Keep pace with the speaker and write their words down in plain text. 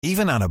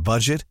Even on a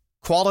budget,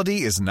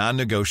 quality is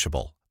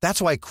non-negotiable.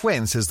 That's why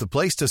Quince is the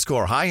place to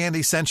score high-end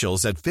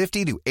essentials at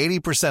 50 to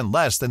 80%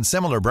 less than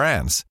similar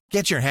brands.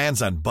 Get your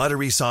hands on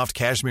buttery soft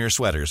cashmere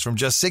sweaters from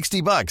just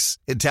 $60,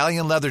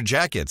 Italian leather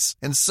jackets,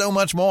 and so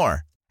much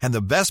more. And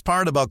the best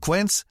part about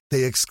Quince,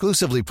 they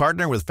exclusively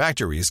partner with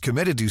factories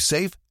committed to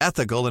safe,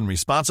 ethical, and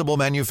responsible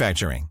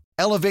manufacturing.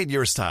 Elevate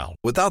your style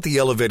without the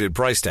elevated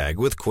price tag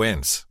with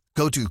Quince.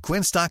 Go to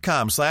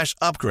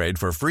quince.com/upgrade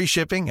for free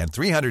shipping and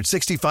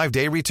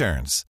 365-day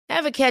returns.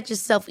 Ever catch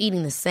yourself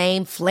eating the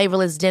same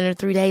flavorless dinner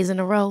 3 days in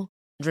a row?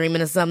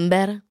 Dreaming of something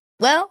better?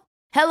 Well,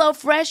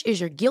 HelloFresh is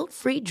your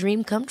guilt-free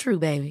dream come true,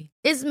 baby.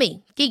 It's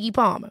me, Keke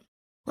Palmer.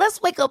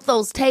 Let's wake up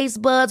those taste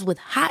buds with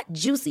hot,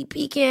 juicy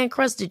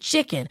pecan-crusted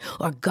chicken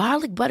or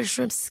garlic butter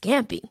shrimp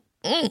scampi.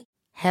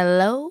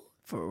 Hello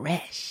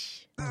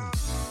Fresh.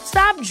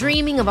 Stop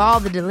dreaming of all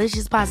the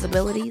delicious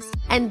possibilities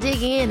and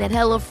dig in at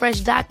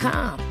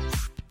HelloFresh.com.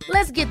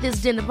 Let's get this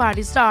dinner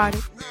party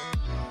started.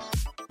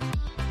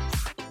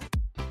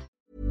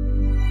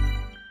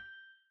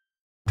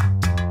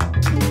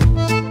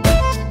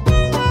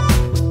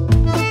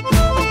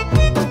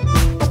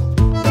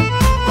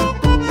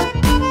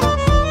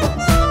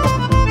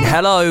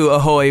 Hello,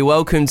 ahoy,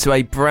 welcome to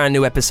a brand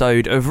new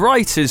episode of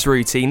Writer's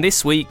Routine.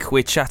 This week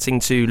we're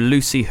chatting to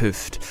Lucy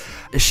Hooft.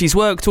 She's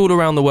worked all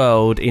around the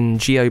world in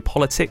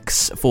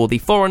geopolitics for the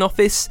Foreign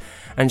Office,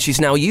 and she's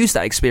now used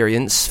that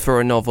experience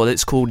for a novel.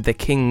 It's called The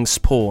King's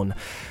Pawn.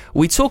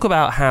 We talk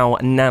about how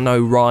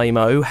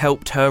NaNoWriMo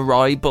helped her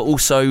write, but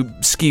also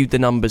skewed the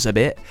numbers a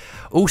bit.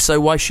 Also,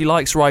 why she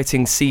likes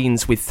writing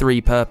scenes with three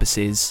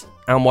purposes,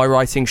 and why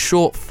writing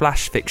short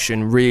flash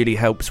fiction really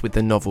helps with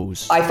the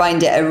novels. I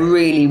find it a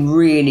really,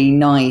 really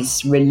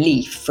nice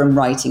relief from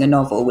writing a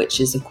novel,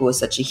 which is, of course,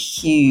 such a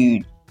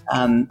huge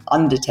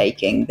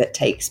undertaking that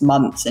takes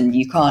months, and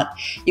you can't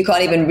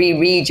even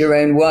reread your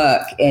own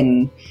work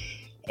in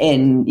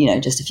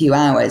just a few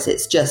hours.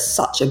 It's just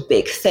such a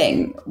big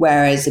thing.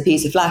 Whereas a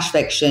piece of flash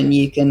fiction,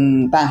 you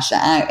can bash it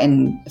out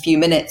in a few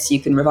minutes, you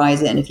can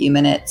revise it in a few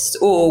minutes,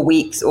 or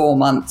weeks or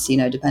months,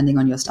 depending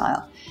on your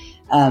style.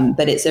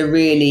 But it's a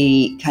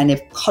really kind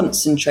of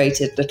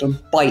concentrated little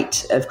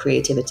bite of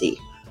creativity,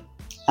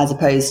 as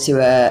opposed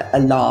to a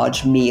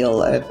large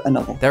meal of a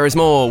novel. There is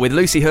more with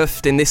Lucy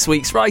Hooft in this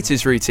week's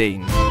Writer's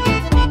Routine.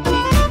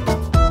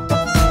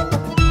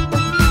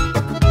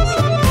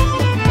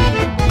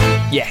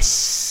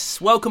 Yes,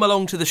 welcome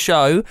along to the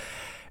show.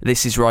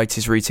 This is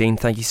Writer's Routine.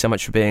 Thank you so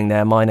much for being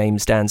there. My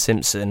name's Dan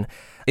Simpson.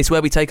 It's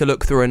where we take a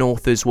look through an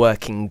author's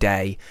working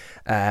day.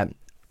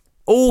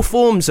 All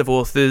forms of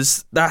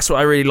authors, that's what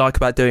I really like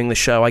about doing the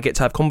show. I get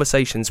to have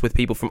conversations with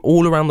people from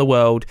all around the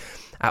world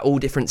at all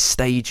different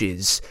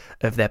stages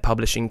of their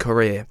publishing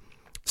career.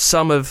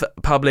 Some have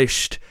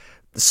published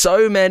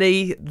so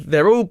many,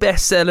 they're all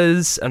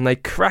bestsellers, and they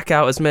crack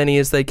out as many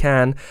as they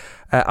can.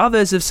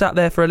 Others have sat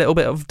there for a little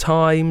bit of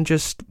time,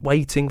 just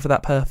waiting for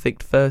that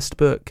perfect first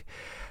book.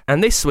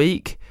 And this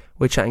week,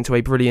 we're chatting to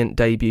a brilliant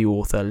debut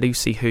author,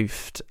 Lucy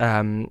Hooft.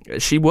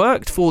 She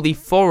worked for the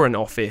Foreign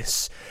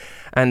Office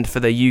and for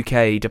the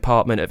UK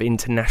Department of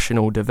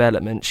International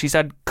Development. She's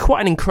had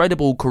quite an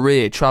incredible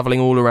career travelling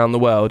all around the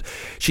world.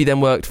 She then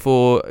worked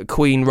for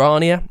Queen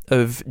Rania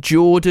of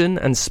Jordan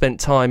and spent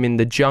time in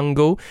the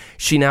jungle.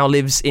 She now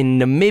lives in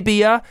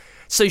Namibia.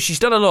 So she's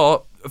done a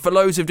lot for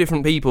loads of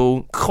different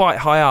people, quite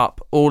high up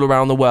all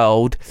around the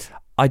world.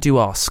 I do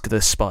ask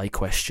the spy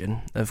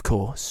question, of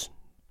course.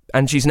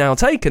 And she's now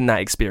taken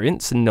that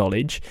experience and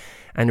knowledge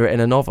and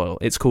written a novel.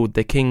 It's called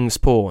The King's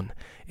Pawn.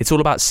 It's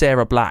all about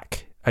Sarah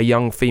Black, a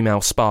young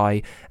female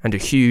spy, and a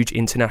huge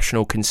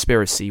international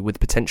conspiracy with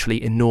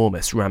potentially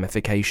enormous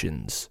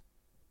ramifications.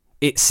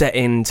 It's set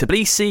in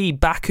Tbilisi,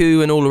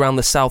 Baku, and all around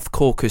the South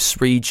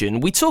Caucasus region.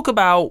 We talk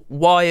about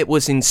why it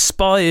was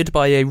inspired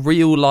by a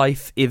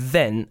real-life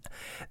event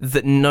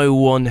that no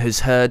one has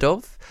heard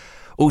of.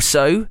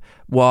 Also,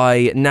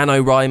 why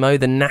NaNoWriMo,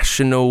 the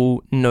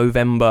National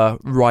November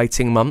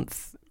Writing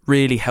Month,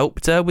 really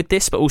helped her with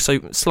this, but also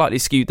slightly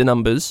skewed the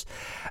numbers.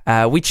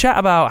 We chat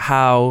about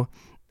how,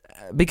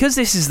 because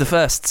this is the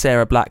first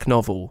Sarah Black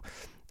novel,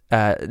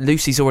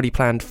 Lucy's already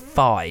planned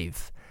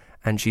 5,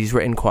 and she's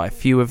written quite a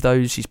few of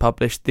those. She's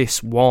published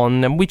this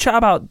one, and we chat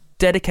about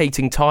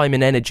dedicating time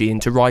and energy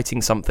into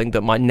writing something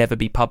that might never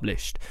be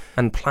published,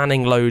 and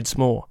planning loads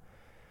more.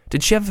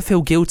 Did she ever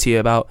feel guilty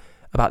about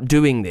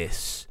doing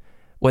this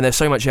when there's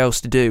so much else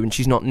to do and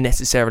she's not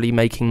necessarily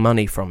making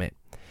money from it?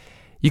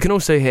 You can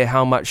also hear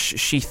how much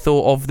she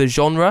thought of the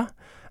genre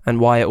and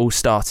why it all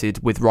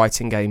started with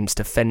writing games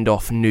to fend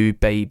off new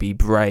baby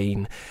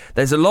brain.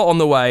 There's a lot on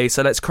the way,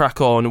 so let's crack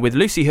on. With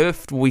Lucy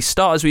Hooft, we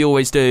start as we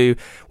always do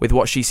with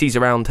what she sees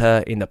around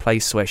her in the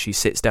place where she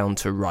sits down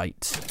to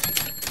write.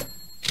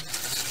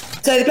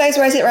 So the place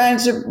where I sit around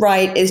to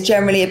write is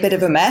generally a bit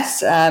of a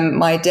mess.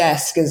 My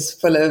desk is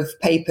full of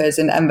papers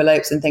and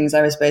envelopes and things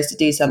I was supposed to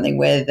do something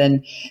with,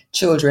 and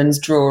children's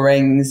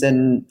drawings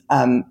and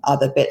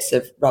other bits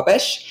of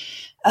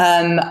rubbish.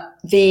 Away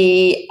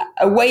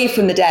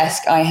from the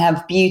desk, I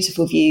have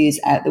beautiful views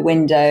out the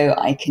window.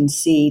 I can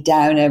see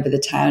down over the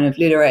town of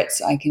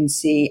Lüderitz. I can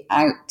see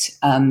out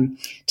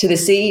to the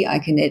sea.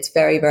 It's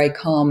very, very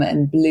calm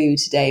and blue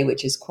today,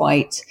 which is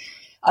quite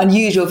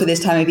unusual for this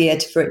time of year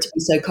for it to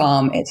be so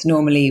calm. It's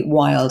normally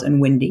wild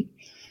and windy.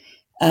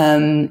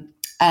 What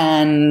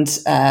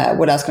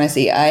else can I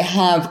see? I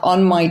have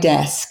on my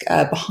desk,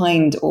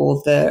 behind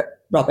all the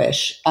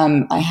rubbish,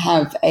 I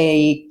have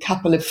a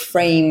couple of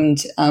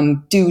framed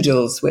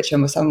doodles, which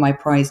are some of my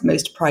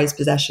most prized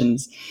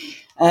possessions.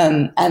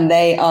 And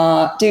they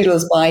are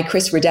doodles by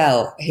Chris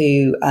Riddell,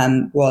 who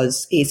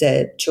he's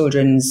a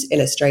children's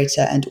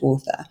illustrator and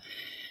author.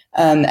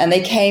 And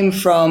they came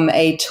from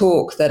a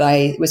talk that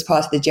I was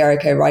part of the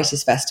Jericho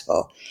Writers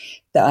Festival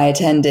that I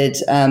attended,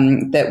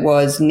 that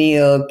was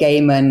Neil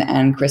Gaiman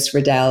and Chris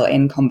Riddell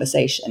in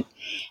conversation.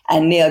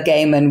 And Neil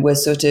Gaiman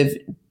was sort of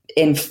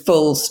in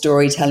full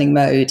storytelling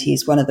mode.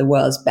 He's one of the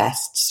world's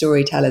best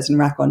storytellers and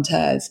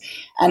raconteurs.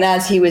 And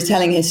as he was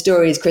telling his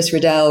stories, Chris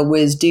Riddell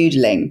was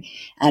doodling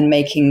and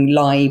making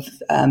live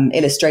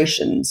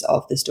illustrations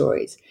of the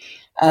stories.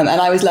 And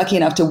I was lucky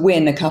enough to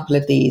win a couple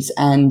of these.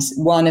 And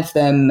one of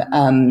them,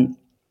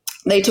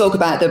 they talk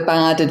about the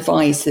bad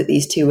advice that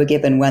these two were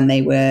given when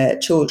they were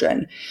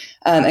children.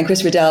 And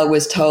Chris Riddell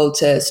was told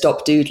to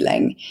stop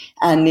doodling,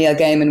 and Neil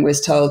Gaiman was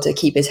told to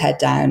keep his head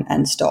down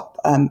and stop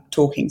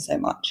talking so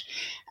much.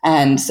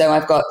 And so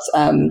I've got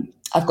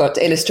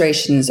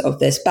illustrations of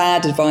this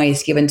bad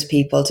advice given to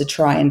people to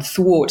try and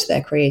thwart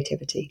their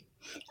creativity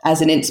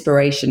as an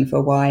inspiration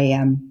for why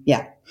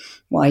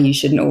you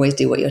shouldn't always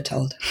do what you're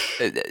told.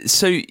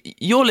 So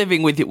you're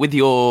living with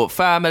your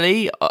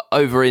family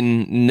over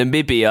in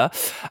Namibia.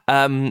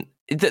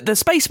 The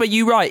space where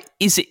you write,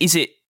 is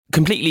it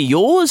completely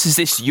yours? Is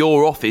this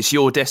your office,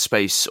 your desk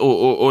space,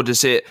 or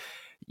does it,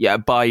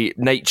 by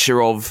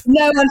nature of?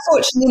 No,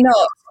 unfortunately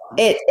not.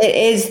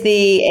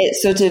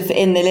 It's sort of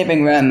in the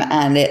living room,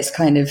 and it's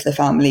kind of the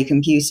family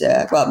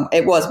computer. Well,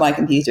 it was my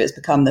computer. It's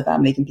become the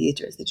family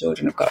computer as the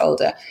children have got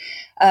older.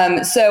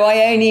 So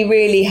I only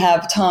really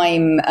have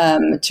time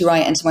to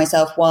write into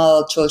myself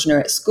while children are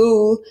at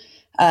school,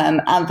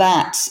 and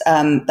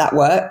that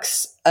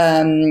works.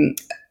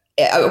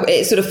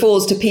 It sort of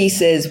falls to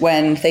pieces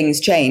when things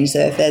change. So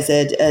if there's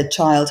a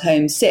child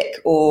home sick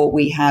or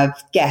we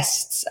have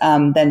guests,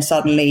 then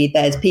suddenly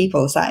there's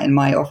people sat in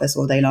my office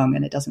all day long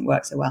and it doesn't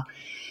work so well.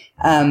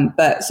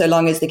 But so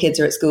long as the kids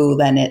are at school,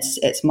 then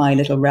it's my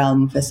little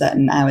realm for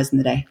certain hours in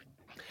the day.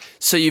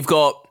 So you've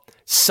got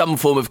some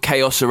form of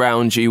chaos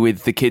around you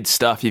with the kids'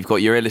 stuff. You've got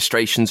your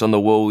illustrations on the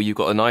wall. You've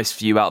got a nice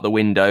view out the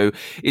window.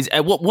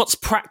 What's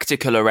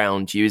practical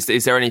around you?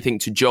 Is there anything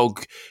to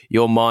jog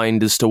your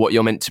mind as to what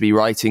you're meant to be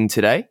writing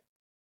today?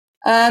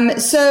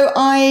 So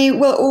I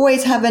will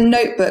always have a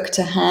notebook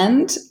to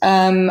hand.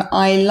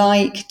 I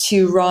like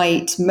to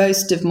write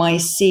most of my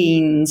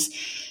scenes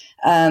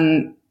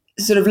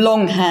sort of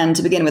longhand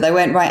to begin with. I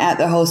won't write out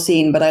the whole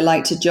scene, but I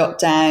like to jot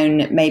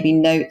down maybe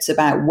notes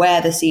about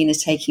where the scene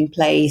is taking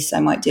place. I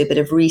might do a bit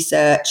of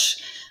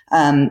research.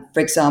 For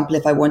example,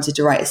 if I wanted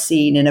to write a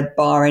scene in a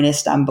bar in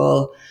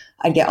Istanbul,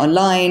 I'd get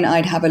online,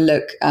 I'd have a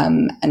look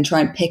and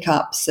try and pick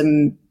up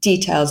some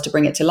details to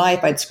bring it to life.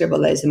 I'd scribble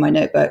those in my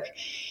notebook.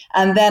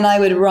 And then I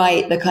would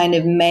write the kind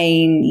of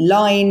main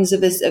lines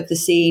of the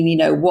scene,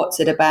 what's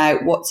it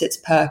about, what's its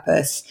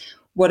purpose,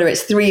 what are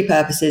its three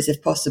purposes,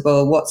 if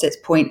possible? What's its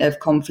point of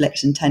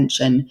conflict and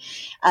tension?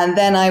 And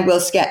then I will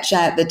sketch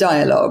out the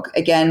dialogue,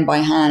 again by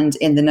hand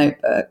in the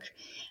notebook.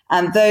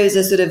 And those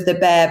are sort of the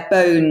bare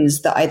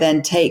bones that I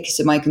then take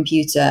to my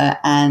computer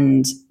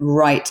and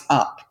write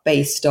up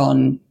based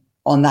on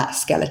that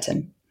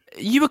skeleton.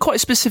 You were quite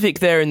specific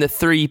there in the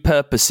three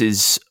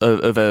purposes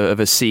of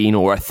a scene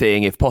or a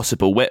thing, if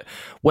possible.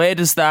 Where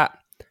does that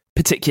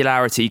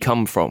particularity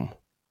come from?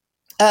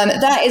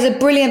 That is a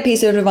brilliant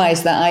piece of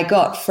advice that I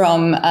got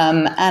from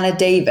Anna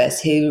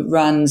Davis, who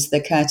runs the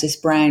Curtis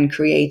Brown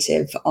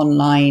Creative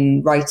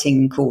online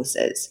writing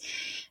courses.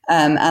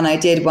 And I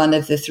did one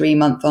of the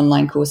 3-month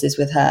online courses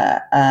with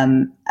her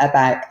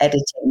about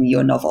editing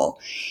your novel.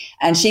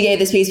 And she gave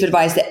this piece of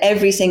advice that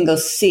every single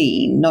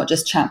scene, not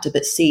just chapter,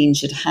 but scene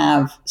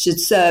should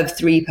serve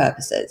three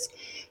purposes.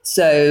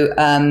 So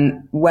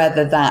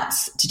whether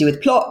that's to do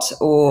with plot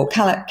or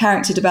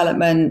character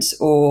development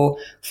or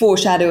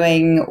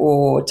foreshadowing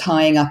or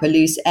tying up a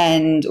loose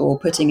end or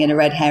putting in a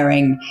red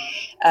herring,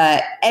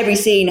 every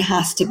scene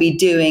has to be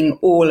doing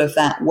all of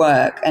that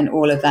work and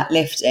all of that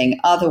lifting.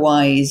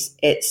 Otherwise,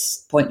 it's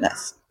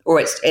pointless or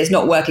it's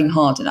not working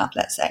hard enough,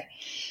 let's say.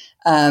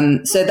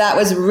 So that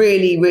was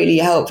really, really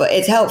helpful.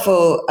 It's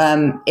helpful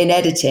in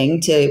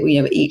editing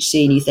to, each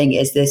scene you think,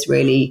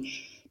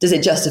 does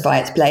it justify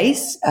its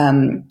place?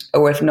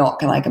 Or if not,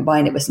 can I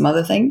combine it with some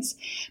other things?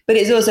 But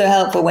it's also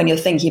helpful when you're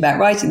thinking about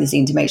writing the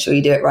scene to make sure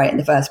you do it right in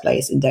the first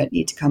place and don't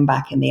need to come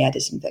back in the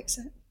edit and fix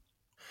it.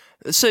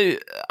 So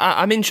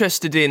I'm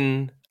interested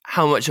in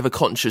how much of a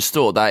conscious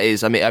thought that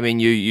is. I mean,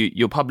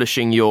 you're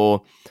publishing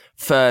your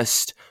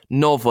first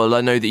novel.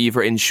 I know that you've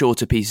written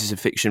shorter pieces of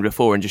fiction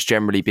before and just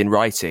generally been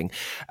writing.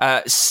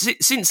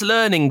 Since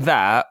learning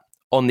that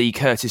on the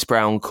Curtis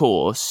Brown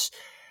course,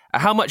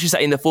 how much is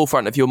that in the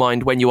forefront of your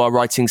mind when you are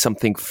writing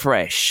something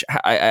fresh?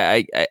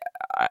 I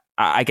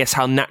guess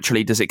how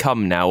naturally does it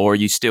come now? Or are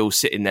you still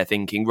sitting there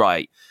thinking,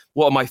 right,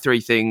 what are my 3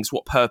 things?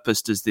 What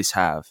purpose does this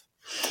have?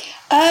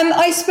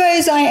 I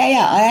suppose I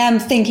am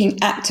thinking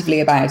actively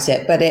about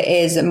it, but it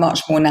is a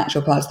much more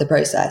natural part of the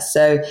process.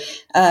 So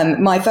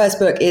my first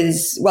book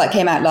it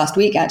came out last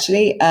week,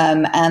 actually,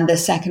 and the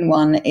second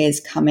one is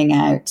coming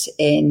out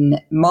in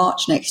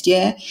March next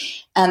year.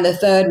 And the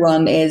third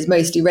one is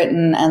mostly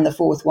written, and the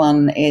fourth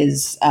one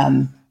is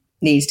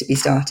needs to be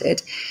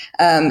started.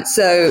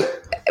 So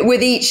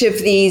with each of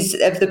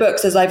the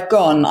books as I've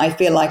gone, I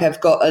feel like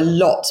I've got a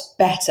lot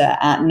better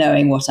at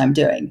knowing what I'm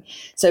doing.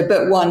 So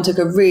book 1 took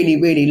a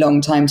really, really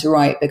long time to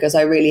write because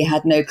I really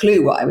had no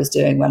clue what I was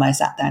doing when I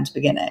sat down to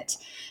begin it.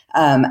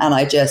 And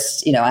I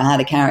just, I had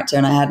a character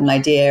and I had an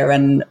idea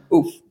and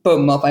oof,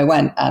 boom, off I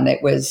went. And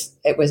it was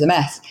a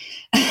mess.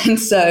 And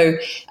so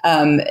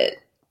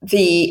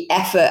the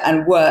effort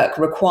and work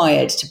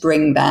required to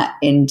bring that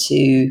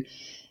into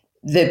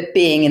the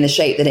being in the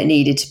shape that it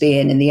needed to be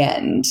in the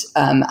end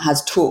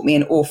has taught me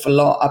an awful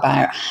lot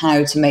about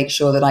how to make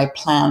sure that I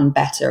plan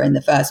better in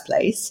the first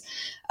place,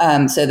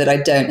 so that I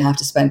don't have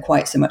to spend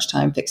quite so much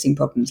time fixing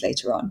problems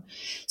later on.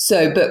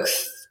 So book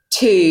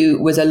 2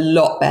 was a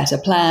lot better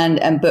planned,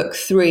 and book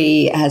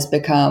 3 has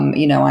become,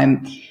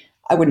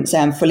 I wouldn't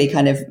say I'm fully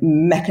kind of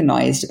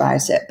mechanized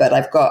about it, but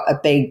I've got a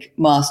big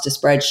master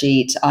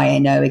spreadsheet. I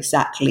know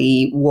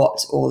exactly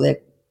what all the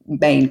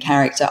main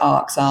character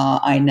arcs are.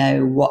 I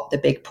know what the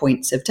big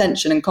points of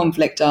tension and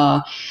conflict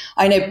are.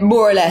 I know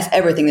more or less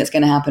everything that's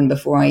going to happen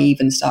before I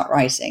even start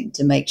writing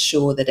to make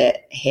sure that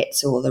it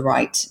hits all the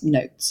right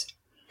notes.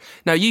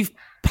 Now, you've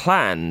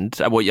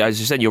planned, as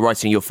you said, you're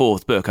writing your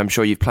 4th book. I'm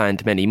sure you've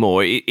planned many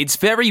more. It's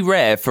very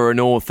rare for an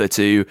author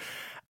to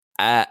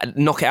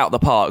knock it out the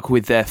park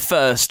with their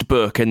first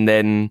book and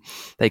then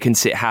they can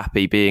sit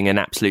happy being an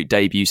absolute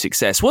debut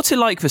success. What's it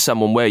like for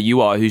someone where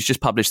you are who's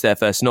just published their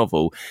first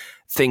novel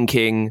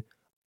thinking,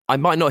 I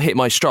might not hit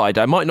my stride,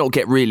 I might not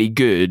get really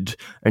good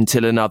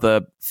until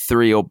another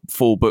 3 or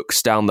 4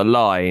 books down the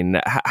line?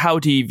 How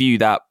do you view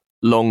that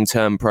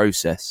long-term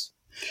process?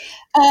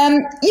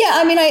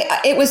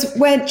 It was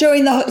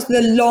during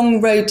the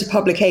long road to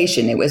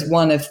publication, it was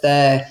one of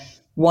the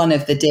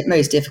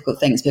most difficult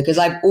things because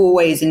I've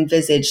always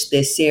envisaged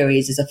this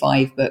series as a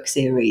 5-book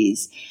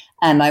series.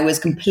 And I was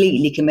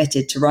completely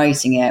committed to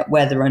writing it,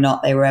 whether or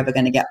not they were ever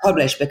going to get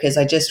published, because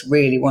I just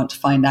really want to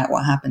find out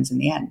what happens in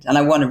the end. And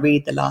I want to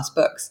read the last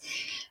books.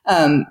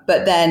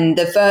 But then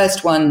the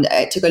first one,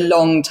 it took a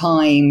long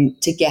time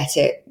to get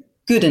it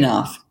good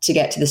enough to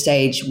get to the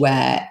stage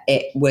where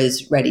it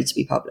was ready to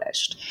be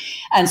published.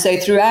 And so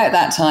throughout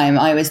that time,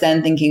 I was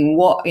then thinking,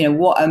 what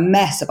a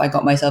mess have I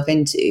got myself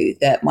into,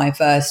 that my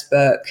first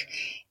book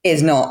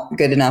is not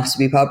good enough to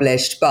be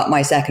published, but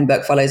my second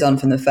book follows on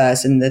from the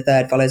first and the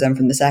third follows on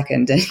from the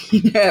second. And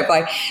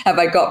have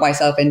I got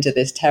myself into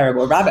this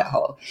terrible rabbit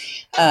hole?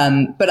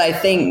 But I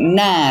think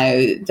now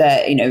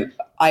that,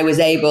 I was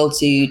able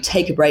to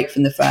take a break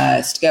from the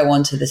first, go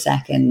on to the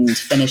second,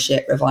 finish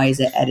it, revise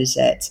it, edit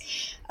it,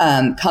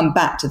 come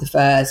back to the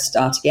first,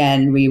 start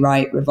again,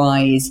 rewrite,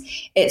 revise.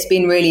 It's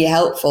been really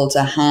helpful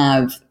to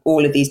have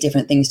all of these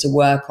different things to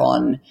work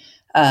on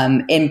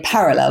in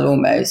parallel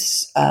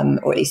almost,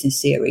 or at least in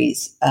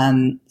series,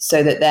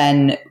 so that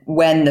then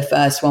when the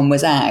first one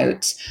was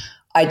out,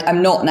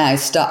 I'm not now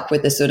stuck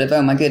with the sort of,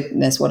 oh my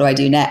goodness, what do I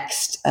do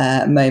next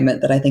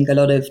moment that I think a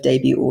lot of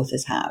debut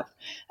authors have,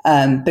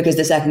 because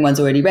the second one's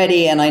already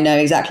ready and I know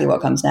exactly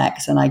what comes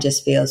next and I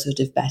just feel sort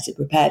of better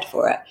prepared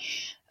for it.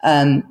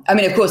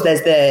 Of course,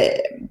 there's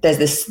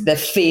the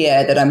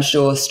fear that I'm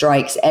sure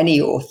strikes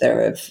any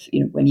author of,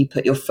 when you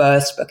put your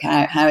first book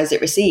out, how is it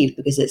received?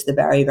 Because it's the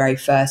very, very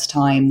first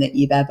time that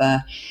you've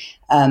ever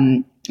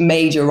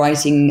made your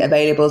writing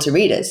available to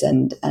readers,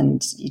 and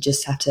you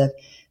just have to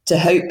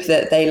hope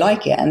that they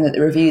like it and that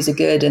the reviews are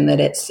good and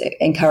that it's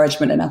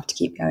encouragement enough to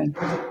keep going.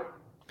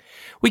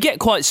 We get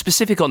quite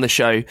specific on the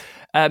show.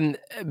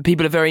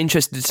 People are very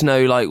interested to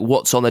know, like,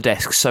 what's on the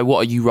desk. So what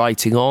are you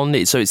writing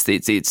on? So it's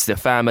the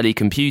family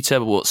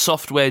computer. What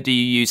software do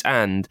you use?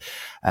 And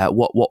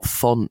what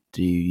font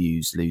do you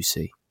use,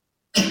 Lucy?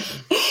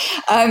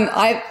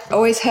 I've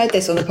always heard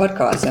this on the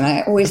podcast, and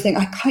I always think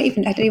I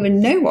don't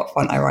even know what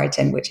font I write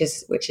in, which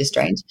is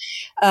strange.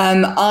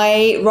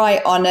 I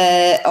write on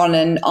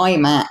an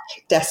iMac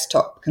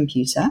desktop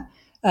computer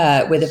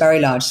with a very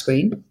large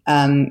screen.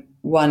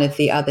 One of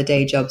the other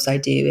day jobs I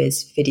do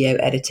is video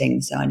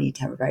editing, so I need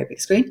to have a very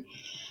big screen.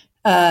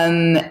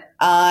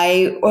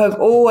 I have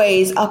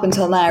always, up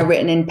until now,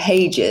 written in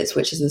Pages,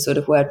 which is the sort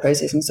of word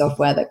processing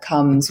software that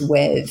comes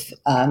with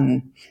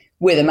a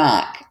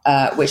Mac,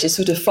 which is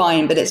sort of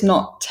fine, but it's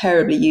not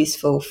terribly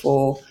useful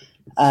for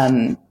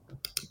sending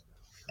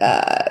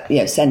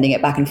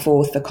it back and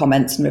forth for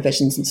comments and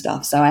revisions and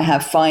stuff. So I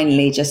have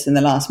finally, just in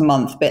the last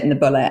month, bitten the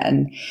bullet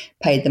and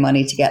paid the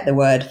money to get the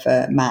Word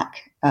for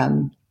Mac.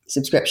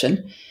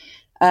 subscription.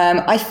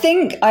 I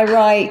think I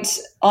write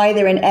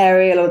either in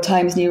Arial or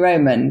Times New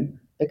Roman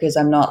because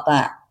I'm not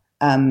that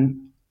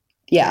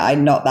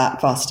I'm not that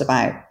fussed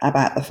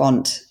about the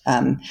font.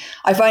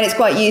 I find it's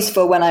quite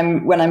useful when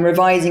I'm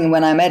revising and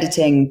when I'm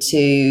editing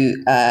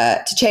to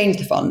change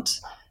the font,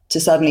 to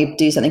suddenly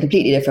do something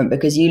completely different,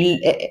 because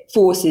it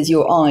forces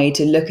your eye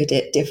to look at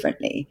it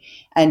differently,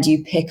 and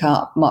you pick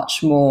up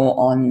much more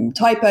on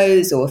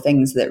typos or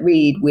things that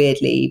read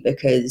weirdly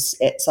because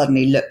it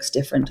suddenly looks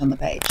different on the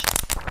page.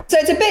 So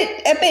it's a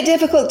bit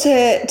difficult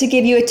to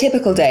give you a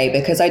typical day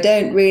because I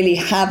don't really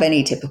have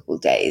any typical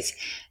days.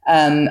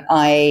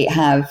 I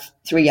have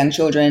 3 young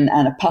children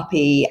and a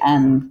puppy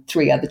and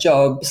 3 other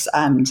jobs,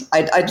 and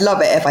I'd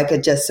love it if I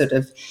could just sort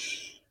of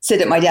sit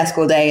at my desk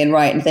all day and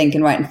write and think,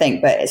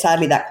 but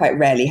sadly that quite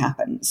rarely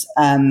happens.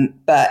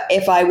 But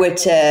if I were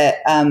to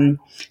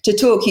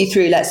talk you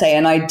through, let's say,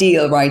 an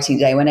ideal writing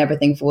day when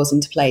everything falls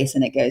into place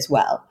and it goes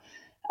well,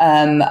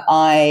 after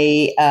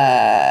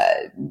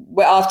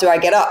I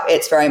get up,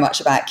 it's very much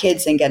about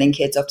kids and getting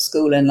kids off to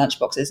school and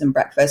lunchboxes and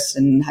breakfast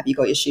and have you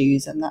got your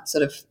shoes and that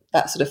sort of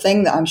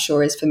thing that I'm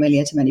sure is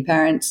familiar to many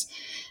parents.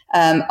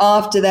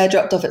 After they're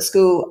dropped off at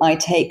school, I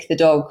take the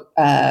dog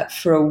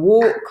for a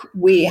walk.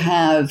 We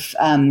have,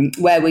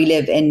 where we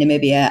live in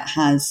Namibia,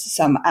 has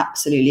some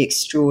absolutely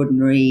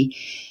extraordinary,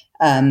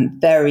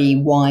 very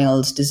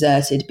wild,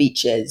 deserted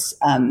beaches.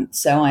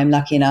 So I'm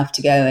lucky enough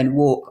to go and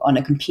walk on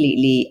a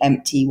completely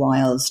empty,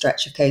 wild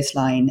stretch of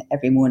coastline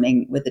every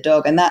morning with the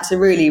dog. And that's a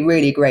really,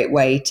 really great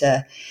way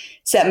to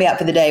set me up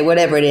for the day,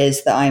 whatever it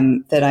is that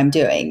I'm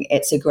doing.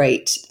 It's a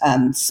great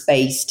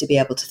space to be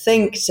able to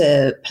think,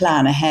 to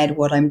plan ahead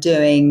what I'm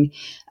doing,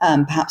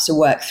 perhaps to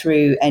work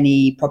through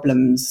any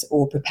problems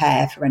or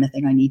prepare for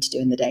anything I need to do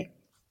in the day.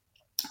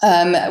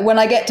 When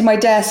I get to my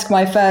desk,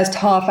 my first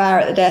half hour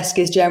at the desk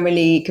is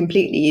generally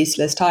completely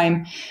useless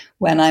time,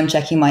 when I'm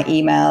checking my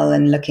email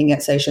and looking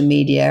at social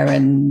media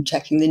and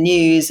checking the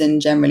news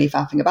and generally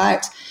faffing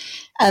about.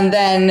 And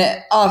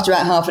then after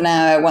about half an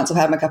hour, once I've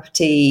had my cup of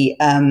tea,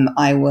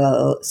 I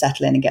will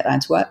settle in and get down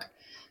to work.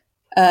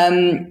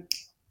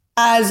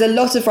 As a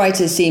lot of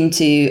writers seem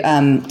to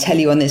tell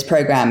you on this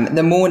program,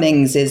 the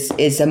mornings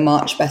is a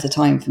much better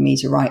time for me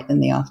to write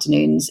than the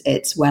afternoons.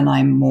 It's when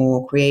I'm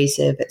more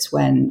creative. It's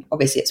when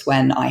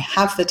I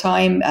have the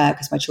time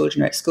because my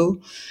children are at school.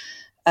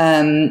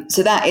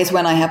 So that is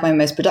when I have my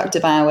most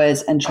productive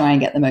hours and try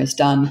and get the most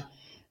done.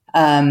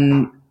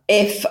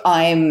 If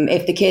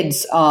the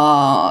kids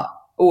are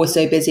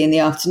also busy in the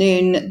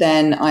afternoon,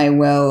 then I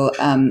will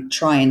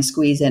try and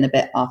squeeze in a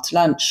bit after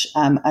lunch,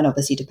 and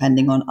obviously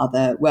depending on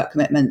other work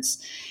commitments.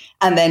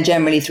 And then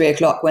generally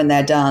 3:00 when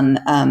they're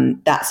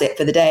done, that's it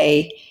for the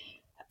day.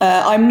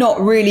 I'm not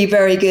really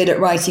very good at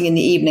writing in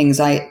the evenings.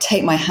 I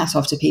take my hat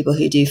off to people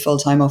who do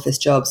full-time office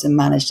jobs and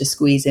manage to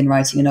squeeze in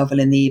writing a novel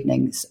in the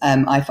evenings.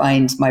 I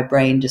find my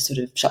brain just sort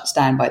of shuts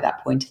down by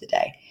that point of the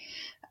day.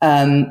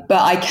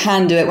 But I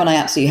can do it when I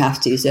absolutely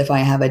have to. So if I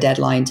have a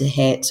deadline to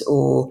hit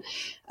or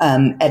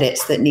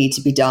edits that need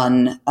to be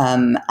done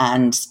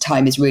and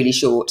time is really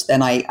short,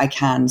 then I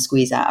can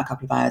squeeze out a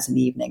couple of hours in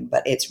the evening,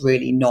 but it's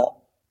really not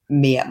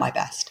me at my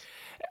best.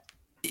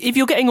 If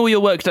you're getting all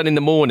your work done in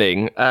the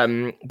morning,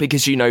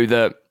 because you know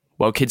that,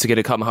 well, kids are going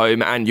to come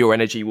home and your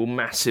energy will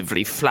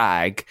massively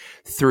flag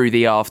through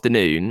the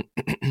afternoon,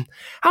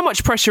 how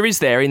much pressure is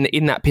there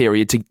in that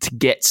period to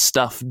get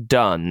stuff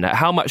done?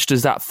 How much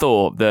does that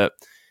thought that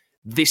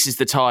this is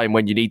the time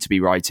when you need to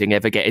be writing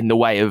ever get in the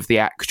way of the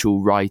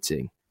actual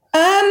writing?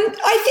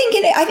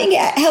 I think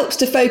it helps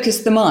to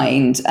focus the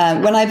mind.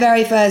 When I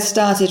very first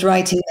started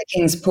writing The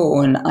King's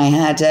Pawn, I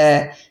had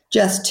a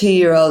just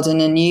 2-year-old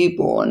and a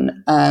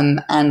newborn.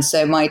 And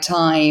so my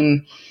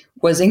time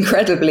was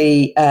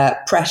incredibly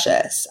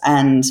precious.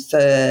 And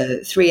for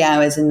 3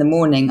 hours in the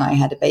morning, I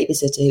had a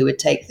babysitter who would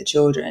take the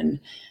children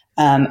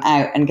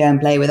out and go and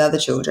play with other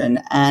children.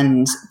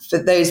 And for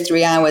those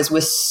 3 hours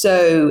were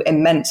so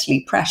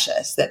immensely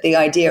precious that the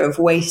idea of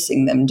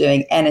wasting them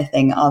doing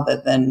anything other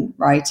than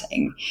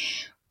writing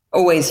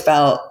always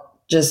felt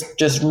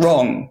just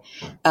wrong.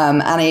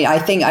 And I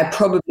think I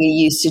probably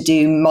used to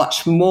do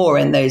much more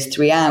in those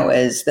 3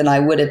 hours than I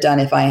would have done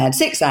if I had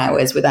 6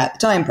 hours without the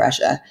time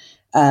pressure,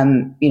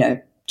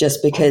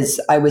 just because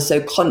I was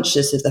so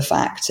conscious of the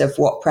fact of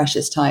what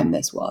precious time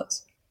this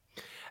was.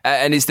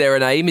 And is there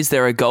an aim? Is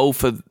there a goal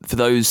for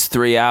those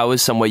 3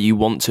 hours, somewhere you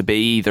want to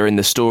be, either in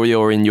the story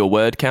or in your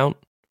word count?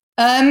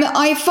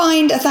 I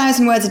find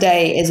 1,000 words a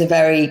day is a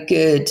very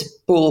good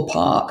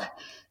ballpark.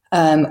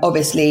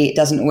 Obviously, it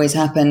doesn't always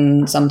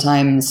happen.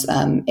 Sometimes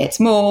it's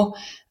more.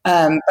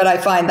 But I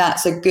find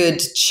that's a good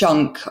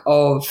chunk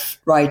of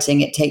writing.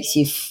 It takes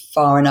you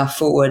far enough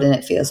forward and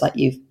it feels like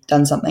you've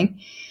done something.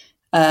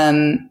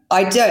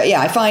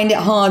 I find it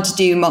hard to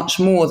do much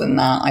more than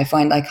that. I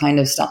find I kind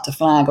of start to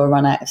flag or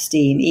run out of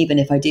steam, even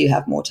if I do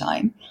have more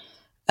time.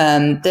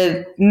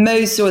 The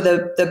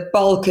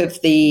bulk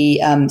of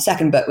the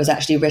second book was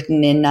actually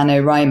written in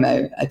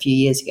NaNoWriMo a few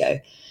years ago.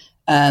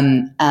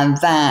 And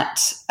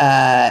that,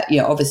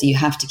 obviously you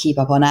have to keep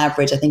up on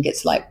average. I think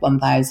it's like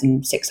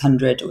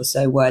 1,600 or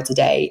so words a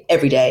day,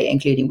 every day,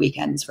 including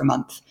weekends for a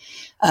month.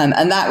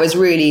 And that was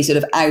really sort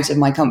of out of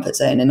my comfort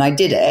zone. And I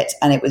did it,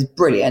 and it was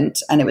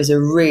brilliant. And it was a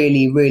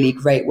really, really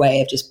great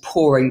way of just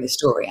pouring the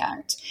story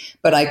out.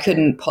 But I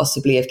couldn't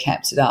possibly have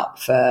kept it up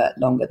for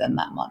longer than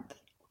that month.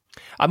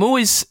 I'm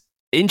always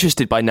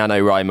interested by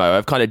NaNoWriMo.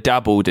 I've kind of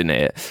dabbled in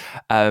it.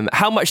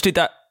 How much did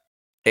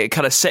it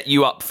kind of set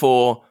you up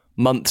for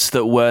months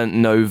that weren't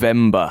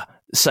November?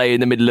 Say in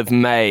the middle of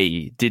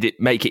May, did it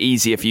make it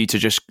easier for you to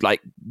just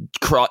like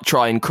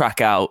try and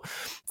crack out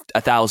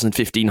 1,000,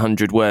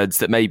 1,500 words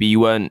that maybe you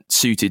weren't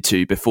suited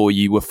to before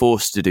you were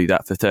forced to do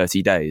that for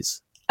 30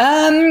 days?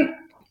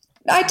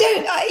 I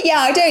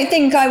don't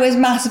think I was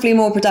massively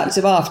more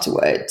productive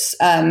afterwards.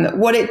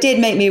 What it did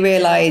make me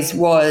realize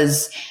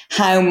was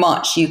how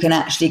much you can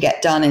actually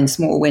get done in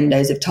small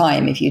windows of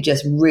time if you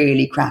just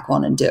really crack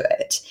on and do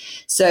it.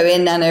 So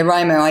in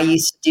NaNoWriMo, I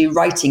used to do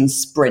writing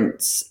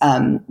sprints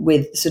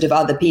with sort of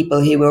other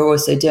people who were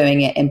also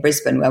doing it in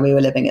Brisbane, where we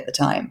were living at the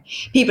time.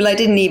 People I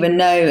didn't even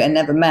know and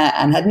never met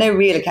and had no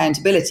real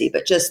accountability,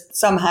 but just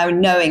somehow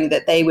knowing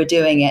that they were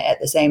doing it at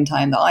the same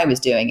time that I was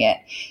doing it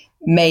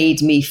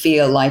made me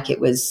feel like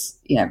it was,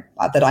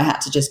 that I had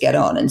to just get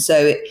on. And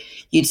so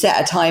you'd set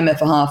a timer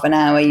for half an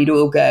hour, you'd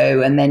all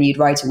go, and then you'd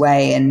write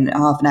away. And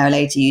half an hour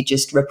later, you'd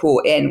just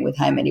report in with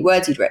how many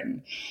words you'd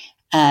written.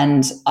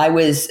 And I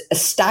was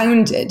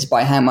astounded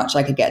by how much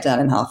I could get done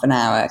in half an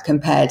hour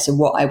compared to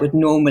what I would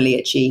normally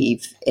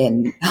achieve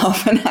in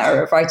half an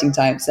hour of writing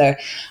time. So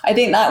I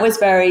think that was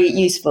very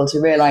useful to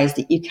realize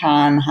that you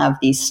can have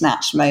these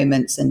snatched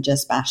moments and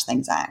just bash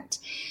things out.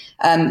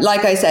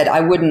 Like I said, I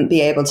wouldn't be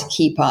able to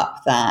keep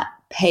up that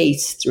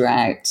pace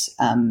throughout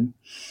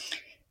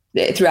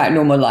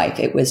normal life.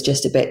 It was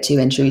just a bit too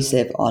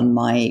intrusive on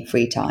my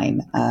free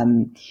time.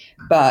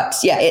 But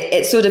yeah,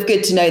 it's sort of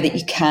good to know that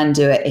you can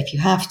do it if you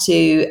have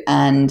to.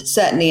 And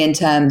certainly in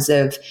terms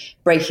of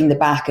breaking the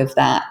back of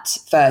that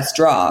first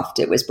draft,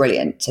 it was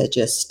brilliant to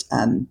just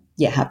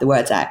have the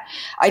words out.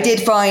 I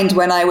did find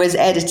when I was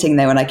editing,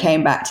 though, when I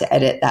came back to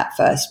edit that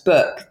first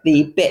book,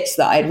 the bits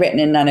that I'd written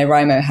in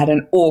NaNoWriMo had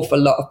an awful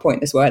lot of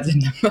pointless words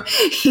in them.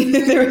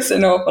 There was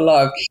an awful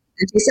lot of.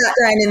 She sat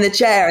down in the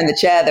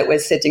chair that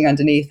was sitting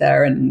underneath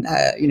her, and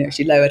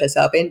she lowered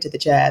herself into the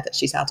chair that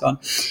she sat on,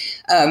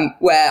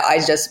 where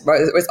I just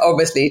was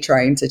obviously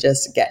trying to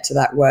just get to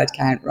that word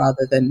count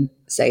rather than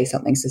say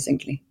something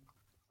succinctly.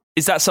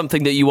 Is that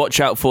something that you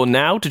watch out for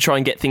now to try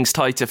and get things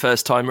tighter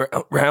first time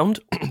round?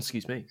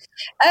 Excuse me.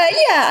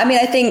 I mean,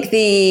 I think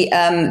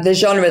the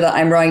genre that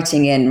I'm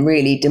writing in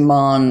really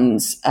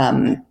demands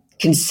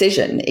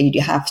concision. You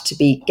have to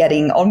be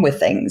getting on with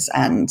things,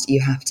 and you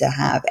have to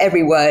have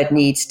every word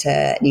needs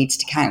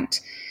to count.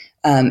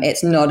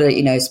 It's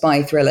not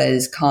spy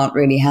thrillers can't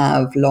really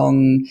have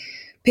long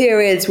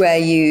periods where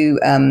you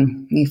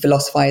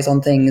philosophize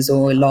on things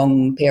or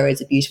long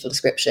periods of beautiful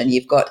description.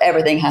 You've got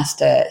everything has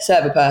to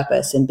serve a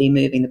purpose and be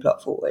moving the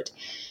plot forward.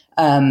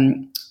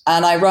 And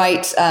I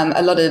write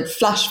a lot of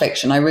flash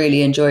fiction. I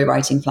really enjoy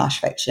writing flash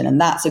fiction,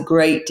 and that's a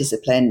great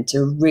discipline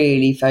to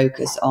really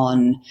focus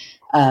on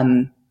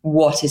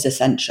what is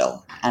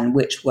essential and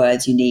which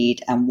words you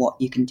need and what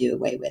you can do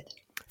away with.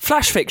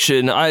 Flash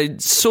fiction, I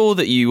saw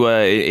that you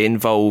were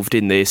involved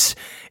in this.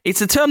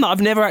 It's a term that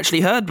I've never actually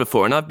heard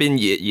before, and I've been,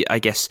 I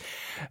guess,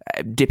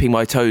 dipping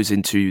my toes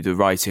into the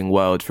writing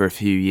world for a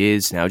few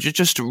years now.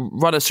 Just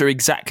run us through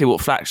exactly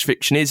what flash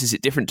fiction is. Is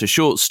it different to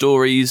short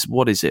stories?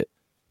 What is it?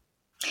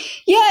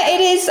 Yeah,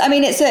 it is. I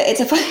mean, it's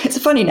a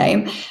funny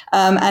name,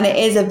 and it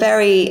is a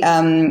very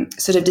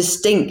sort of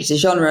distinct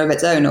genre of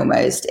its own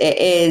almost. It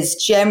is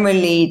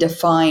generally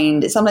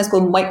defined, it's sometimes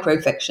called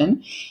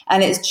microfiction,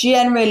 and it's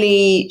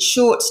generally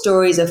short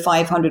stories of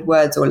 500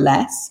 words or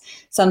less.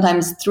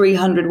 Sometimes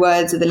 300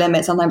 words are the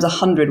limit, sometimes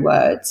 100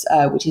 words,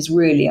 which is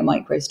really a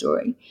micro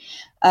story.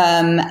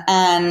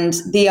 And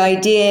the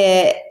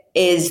idea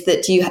is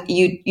that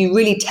you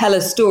really tell a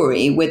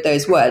story with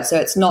those words. So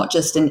it's not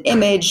just an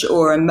image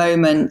or a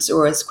moment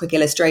or a quick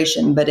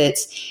illustration, but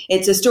it's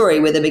a story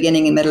with a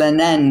beginning, a middle,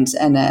 and end,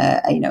 and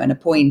a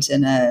point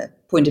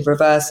of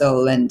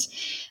reversal, and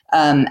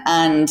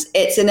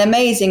it's an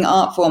amazing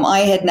art form.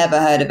 I had never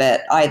heard of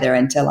it either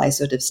until I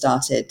sort of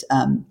started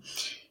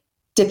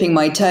dipping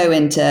my toe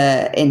into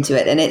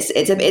it, and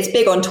it's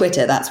big on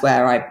Twitter. That's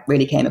where I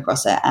really came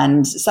across it,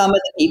 and some of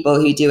the people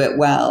who do it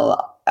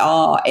well.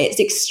 It's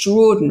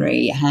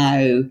extraordinary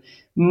how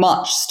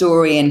much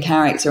story and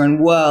character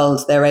and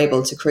world they're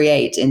able to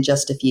create in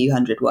just a few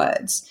hundred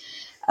words.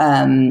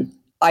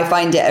 I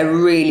find it a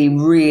really,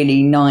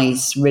 really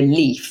nice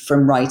relief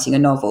from writing a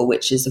novel,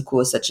 which is, of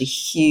course, such a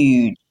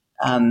huge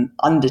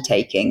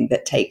undertaking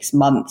that takes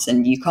months,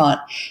 and you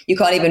can't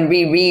even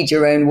reread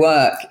your own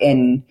work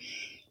in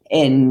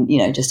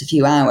just a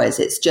few hours.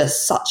 It's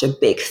just such a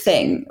big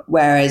thing.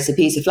 Whereas a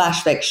piece of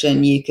flash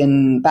fiction, you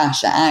can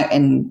bash it out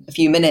in a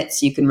few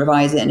minutes, you can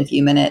revise it in a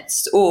few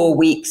minutes, or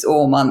weeks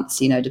or months,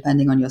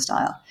 depending on your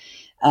style.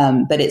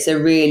 But it's a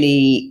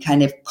really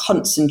kind of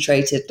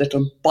concentrated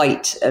little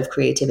bite of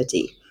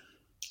creativity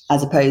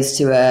as opposed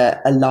to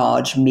a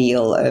large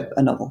meal of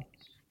a novel.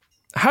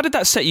 How did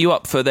that set you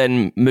up for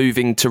then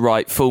moving to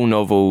write full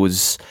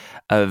novels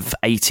of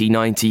 80,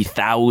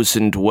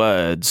 90,000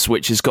 words,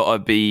 which has got to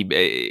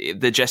be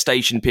the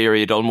gestation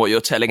period on what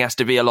you're telling has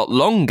to be a lot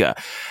longer?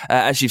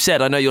 As you've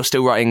said, I know you're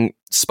still writing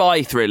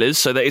spy thrillers,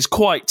 so that is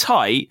quite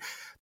tight,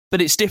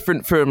 but it's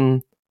different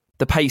from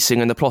the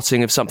pacing and the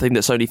plotting of something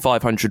that's only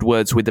 500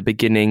 words with a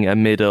beginning, a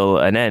middle,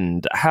 an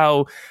end.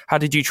 How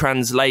did you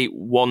translate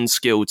one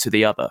skill to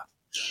the other?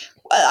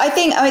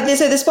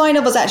 So the spy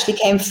novels actually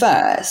came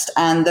first,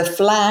 and the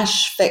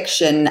flash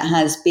fiction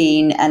has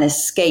been an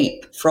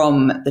escape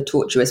from the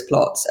tortuous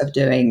plots of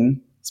doing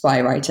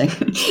spy writing.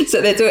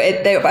 So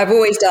I've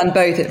always done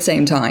both at the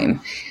same time.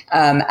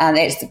 And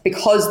it's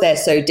because they're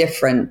so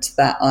different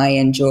that I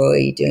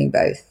enjoy doing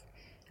both.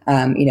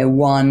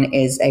 One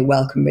is a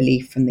welcome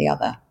relief from the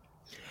other.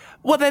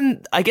 Well,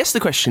 then I guess the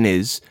question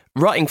is,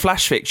 writing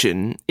flash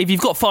fiction, if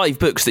you've got 5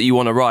 books that you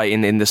want to write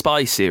in the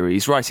spy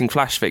series, writing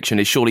flash fiction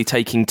is surely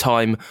taking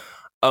time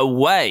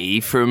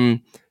away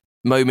from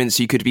moments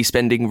you could be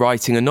spending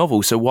writing a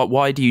novel. So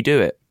why do you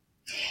do it?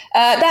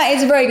 That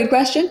is a very good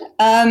question.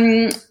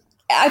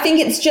 I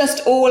think it's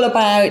just all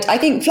about, I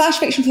think flash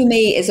fiction for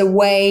me is a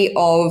way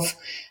of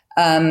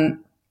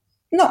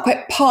not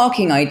quite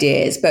parking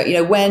ideas, but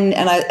when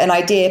an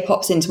idea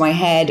pops into my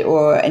head,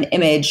 or an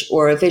image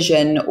or a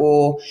vision,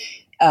 or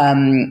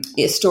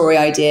a story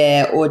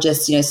idea, or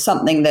just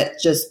something that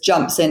just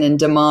jumps in and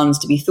demands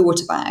to be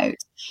thought about.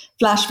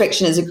 Flash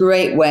fiction is a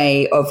great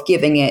way of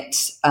giving it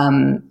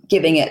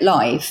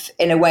life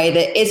in a way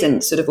that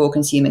isn't sort of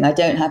all-consuming. I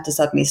don't have to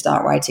suddenly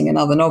start writing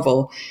another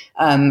novel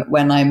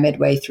when I'm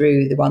midway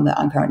through the one that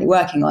I'm currently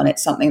working on.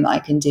 It's something that I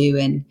can do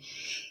in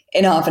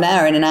half an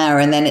hour, in an hour,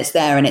 and then it's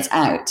there and it's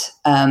out.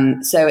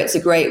 So it's a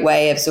great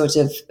way of sort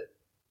of,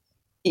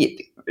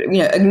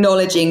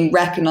 acknowledging,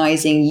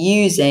 recognizing,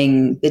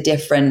 using the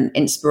different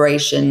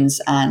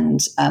inspirations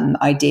and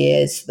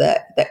ideas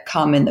that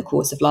come in the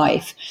course of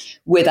life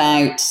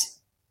without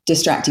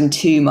distracting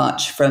too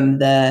much from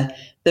the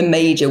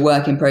major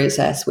work in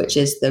process, which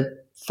is the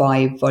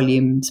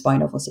 5-volume spy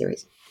novel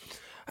series.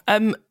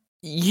 You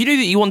knew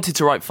that you wanted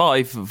to write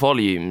 5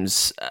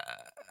 volumes.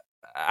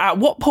 At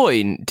what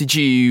point did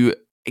you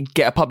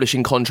get a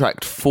publishing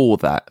contract for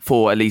that,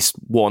 for at least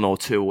 1 or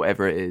 2,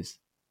 whatever it is?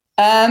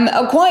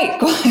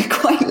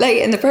 Quite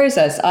late in the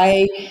process.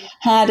 I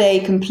had a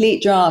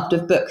complete draft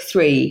of book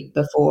 3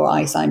 before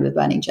I signed with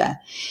Burning Chair.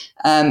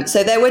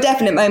 So there were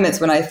definite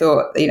moments when I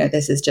thought,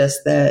 this is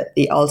just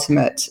the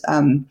ultimate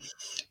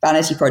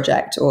vanity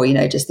project, or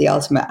just the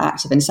ultimate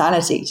act of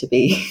insanity to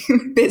be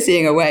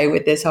busying away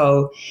with this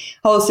whole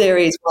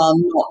series while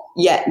not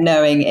yet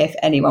knowing if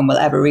anyone will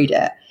ever read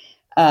it.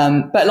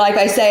 But like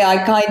I say, I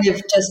kind of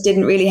just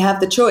didn't really have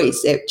the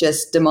choice. It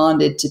just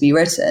demanded to be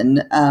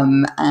written,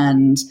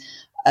 and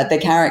the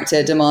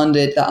character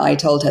demanded that I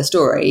told her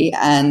story.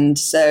 And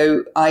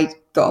so I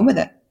got on with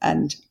it,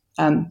 and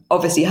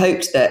obviously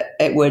hoped that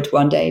it would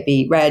one day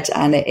be read.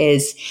 And it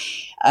is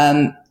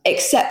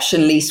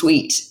exceptionally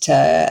sweet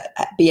to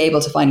be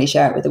able to finally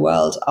share it with the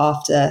world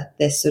after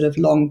this sort of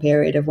long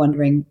period of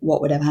wondering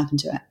what would ever happen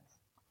to it.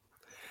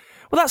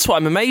 Well, that's what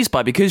I'm amazed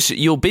by, because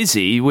you're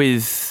busy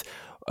with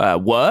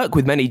work,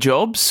 with many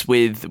jobs,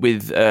 with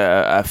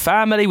a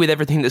family, with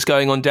everything that's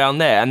going on down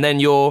there, and then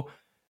you're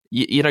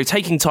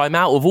taking time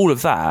out of all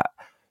of that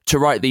to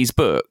write these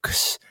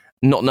books,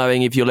 not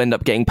knowing if you'll end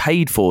up getting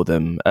paid for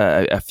them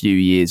a few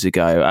years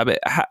ago. I mean,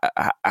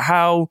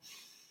 how?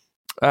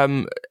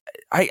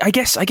 I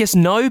guess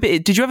no.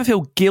 But did you ever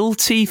feel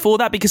guilty for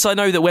that? Because I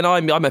know that when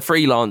I'm a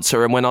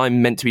freelancer, and when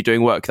I'm meant to be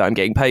doing work that I'm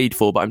getting paid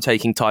for, but I'm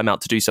taking time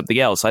out to do something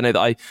else, I know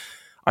that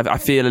I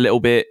feel a little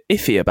bit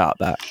iffy about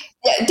that.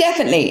 Yeah,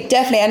 definitely.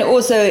 And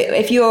also,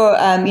 if you're,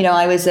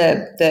 I was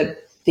the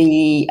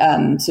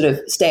sort of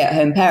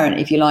stay-at-home parent,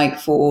 if you like,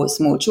 for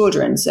small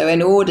children. So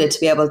in order to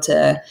be able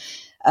to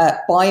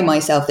buy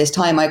myself this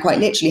time, I quite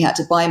literally had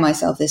to buy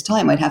myself this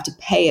time. I'd have to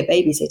pay a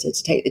babysitter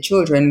to take the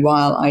children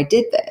while I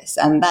did this.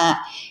 And that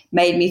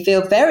made me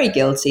feel very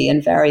guilty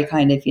and very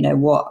kind of,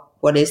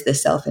 what is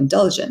this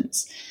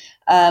self-indulgence?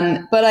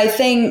 But I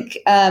think,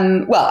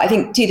 I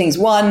think 2 things.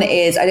 One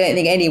is, I don't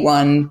think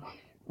anyone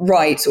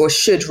writes or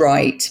should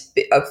write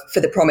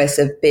for the promise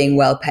of being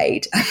well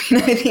paid. I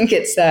mean, I think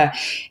it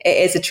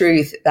is a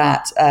truth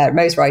that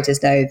most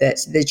writers know, that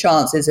the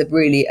chances of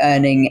really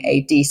earning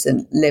a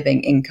decent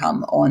living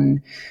income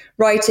on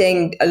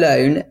writing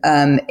alone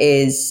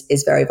is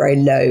very, very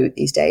low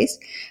these days.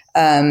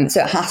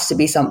 So it has to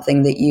be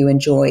something that you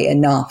enjoy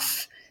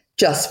enough,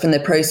 just from the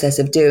process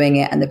of doing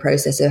it and the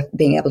process of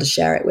being able to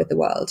share it with the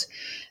world.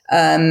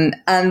 And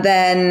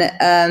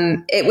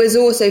then it was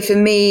also for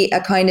me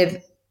a kind of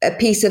a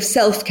piece of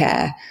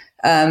self-care.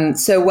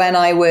 So when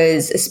I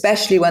was,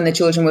 especially when the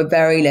children were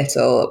very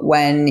little,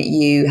 when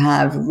you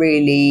have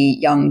really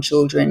young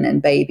children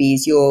and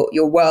babies, your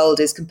world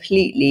is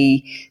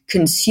completely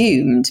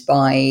consumed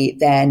by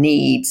their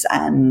needs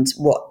and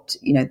what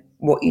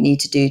what you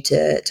need to do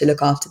to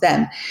look after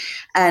them.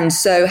 And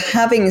so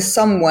having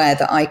somewhere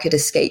that I could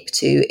escape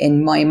to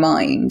in my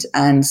mind,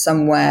 and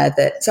something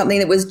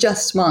that was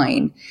just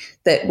mine,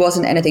 that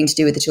wasn't anything to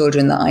do with the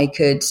children, that I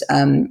could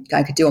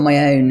do on my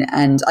own,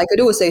 and I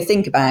could also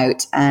think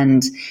about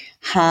and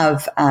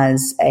have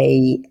as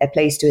a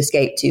place to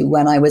escape to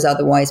when I was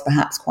otherwise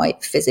perhaps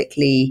quite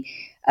physically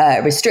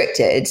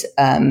restricted,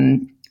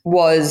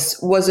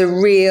 was a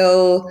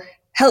real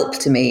help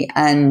to me,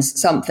 and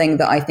something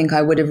that I think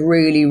I would have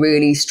really,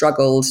 really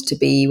struggled to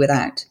be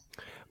without.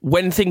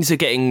 When things are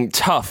getting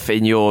tough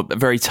in your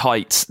very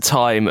tight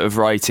time of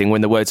writing,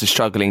 when the words are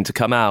struggling to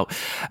come out,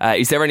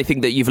 is there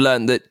anything that you've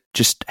learned that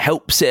just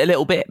helps it a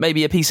little bit?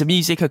 Maybe a piece of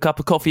music, a cup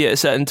of coffee at a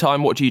certain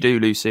time? What do you do,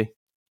 Lucy?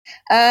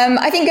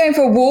 I think going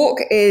for a walk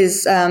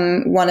is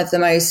one of the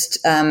most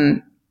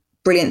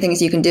brilliant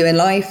things you can do in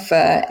life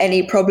for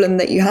any problem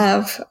that you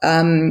have.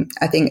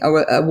 I think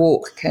a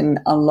walk can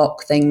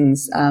unlock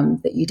things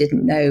that you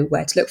didn't know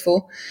where to look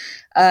for.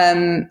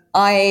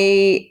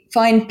 I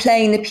find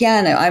playing the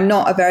piano, I'm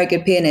not a very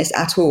good pianist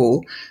at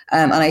all,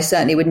 and I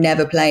certainly would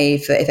never play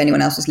for if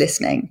anyone else was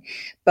listening,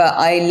 but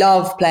I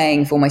love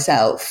playing for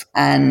myself,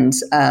 and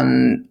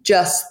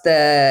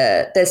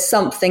there's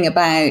something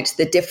about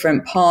the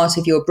different part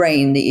of your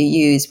brain that you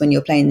use when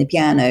you're playing the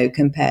piano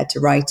compared to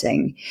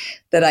writing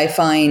that I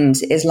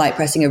find is like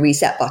pressing a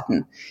reset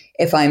button.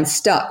 If I'm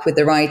stuck with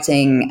the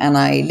writing and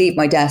I leave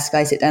my desk,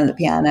 I sit down at the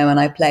piano and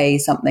I play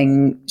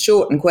something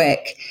short and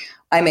quick,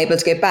 I'm able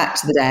to go back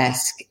to the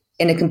desk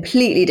in a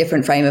completely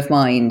different frame of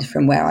mind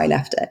from where I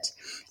left it.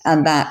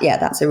 And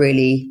that's a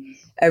really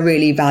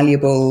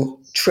valuable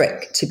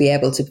trick to be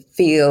able to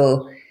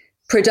feel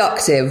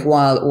productive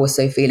while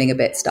also feeling a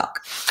bit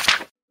stuck.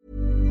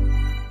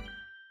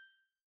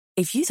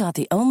 If you thought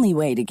the only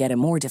way to get a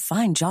more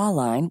defined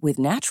jawline with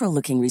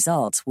natural-looking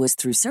results was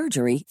through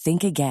surgery,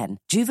 think again.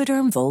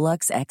 Juvederm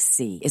Volux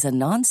XC is a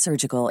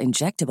non-surgical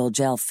injectable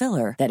gel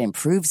filler that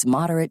improves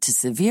moderate to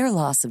severe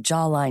loss of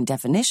jawline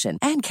definition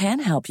and can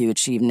help you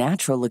achieve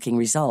natural-looking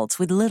results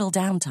with little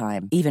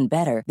downtime. Even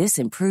better, this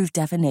improved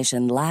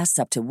definition lasts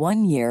up to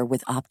 1 year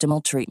with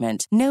optimal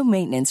treatment. No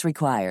maintenance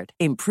required.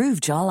 Improve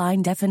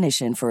jawline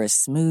definition for a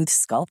smooth,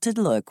 sculpted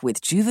look with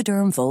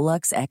Juvederm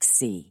Volux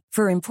XC.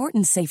 For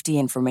important safety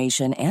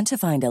information and to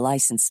find a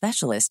licensed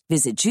specialist,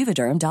 visit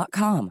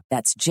Juvederm.com.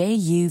 That's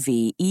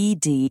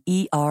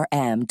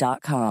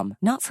JUVEDERM.com.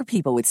 Not for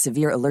people with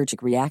severe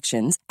allergic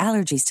reactions,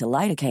 allergies to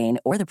lidocaine,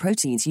 or the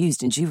proteins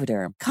used in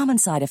Juvederm. Common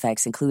side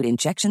effects include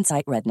injection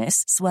site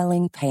redness,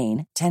 swelling,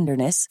 pain,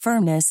 tenderness,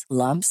 firmness,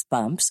 lumps,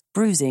 bumps,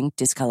 bruising,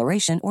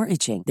 discoloration, or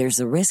itching. There's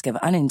a risk of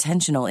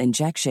unintentional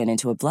injection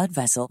into a blood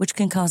vessel, which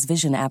can cause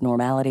vision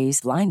abnormalities,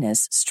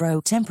 blindness,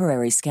 stroke,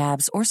 temporary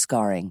scabs, or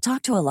scarring.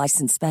 Talk to a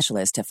licensed specialist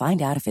to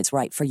find out if it's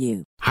right for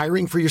you.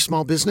 Hiring for your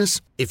small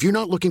business? If you're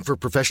not looking for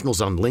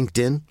professionals on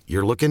LinkedIn,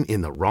 you're looking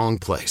in the wrong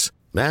place.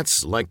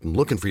 That's like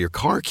looking for your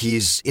car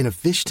keys in a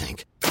fish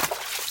tank.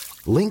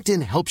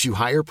 LinkedIn helps you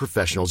hire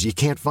professionals you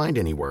can't find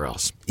anywhere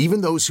else,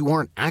 even those who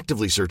aren't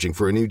actively searching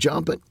for a new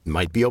job but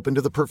might be open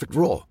to the perfect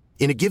role.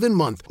 In a given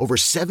month, over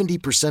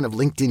 70% of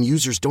LinkedIn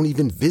users don't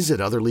even visit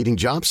other leading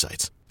job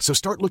sites. So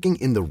start looking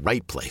in the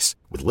right place.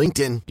 With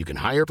LinkedIn, you can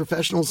hire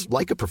professionals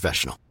like a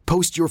professional.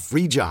 Post your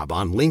free job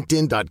on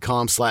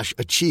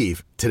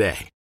linkedin.com/achieve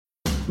today.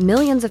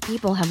 Millions of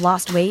people have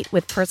lost weight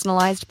with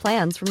personalized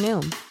plans from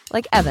Noom.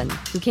 Like Evan,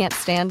 who can't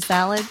stand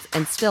salads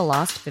and still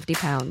lost 50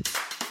 pounds.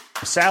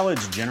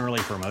 Salads generally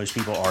for most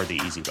people are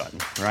the easy button,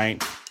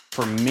 right?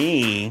 For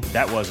me,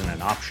 that wasn't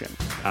an option.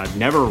 I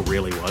never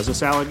really was a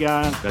salad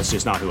guy. That's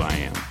just not who I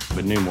am.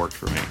 But Noom worked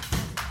for me.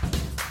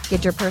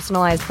 Get your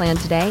personalized plan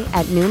today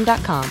at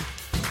Noom.com.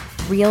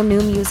 Real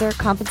Noom user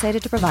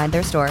compensated to provide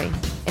their story.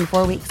 In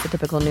 4 weeks, the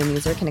typical Noom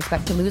user can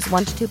expect to lose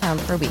 1 to 2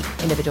 pounds per week.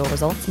 Individual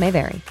results may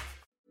vary.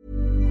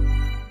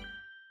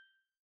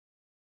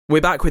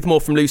 We're back with more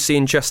from Lucy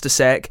in just a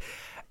sec.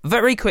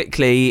 Very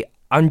quickly,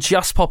 I'm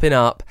just popping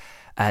up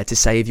to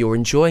say if you're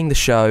enjoying the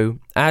show,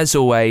 as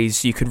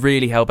always, you could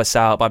really help us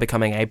out by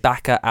becoming a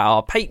backer at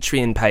our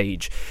Patreon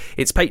page.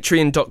 It's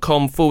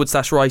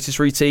patreon.com/writers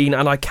routine,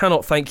 and I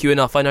cannot thank you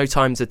enough. I know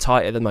times are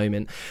tight at the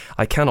moment.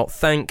 I cannot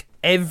thank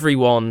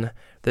everyone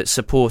that's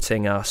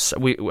supporting us.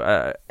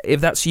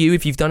 If that's you,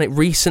 if you've done it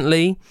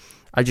recently,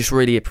 I just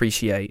really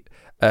appreciate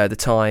the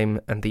time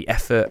and the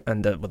effort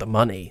and the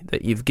money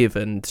that you've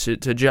given to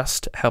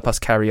just help us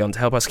carry on, to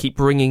help us keep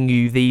bringing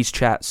you these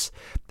chats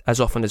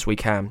as often as we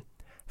can.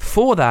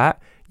 For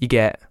that, you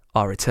get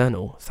our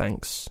eternal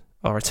thanks,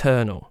 our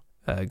eternal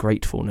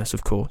gratefulness,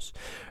 of course.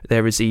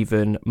 There is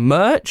even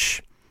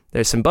merch.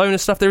 There's some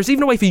bonus stuff. There is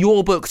even a way for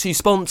your book to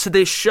sponsor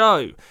this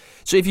show.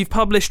 So if you've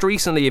published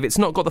recently, if it's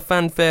not got the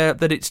fanfare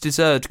that it's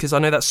deserved, because I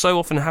know that so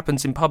often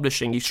happens in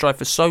publishing, you strive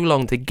for so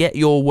long to get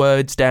your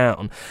words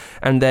down,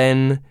 and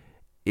then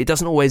it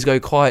doesn't always go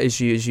quite as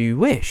you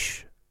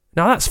wish.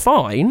 Now, that's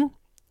fine,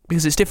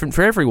 because it's different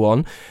for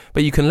everyone,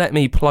 but you can let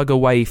me plug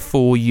away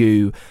for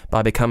you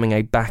by becoming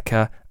a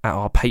backer at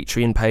our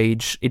Patreon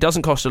page. It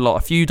doesn't cost a lot.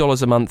 A few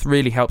dollars a month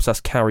really helps us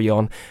carry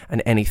on,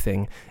 and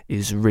anything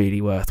is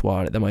really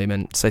worthwhile at the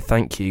moment. So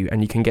thank you,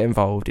 and you can get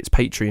involved. It's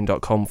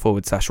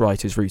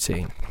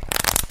patreon.com/writersroutine.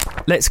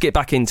 Let's get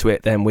back into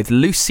it then with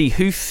Lucy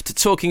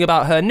Hooft talking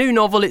about her new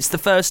novel. It's the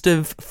first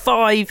of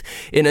 5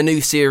 in a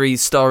new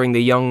series starring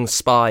the young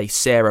spy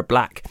Sarah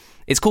Black.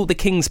 It's called The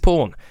King's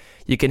Pawn.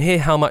 You can hear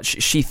how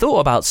much she thought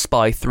about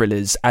spy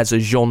thrillers as a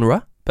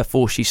genre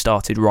before she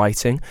started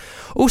writing.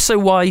 Also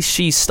why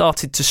she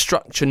started to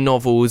structure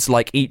novels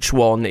like each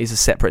one is a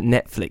separate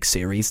Netflix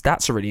series.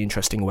 That's a really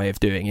interesting way of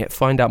doing it.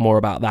 Find out more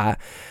about that.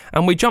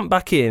 And we jump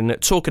back in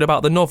talking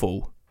about the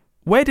novel.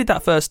 Where did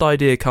that first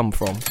idea come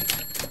from?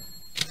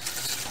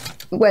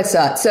 Where to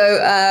start? So,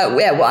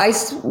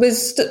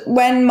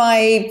 when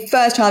my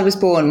first child was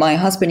born, my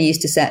husband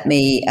used to set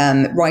me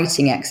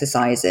writing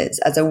exercises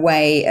as a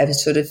way of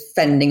sort of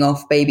fending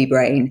off baby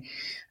brain,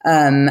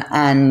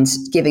 and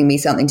giving me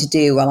something to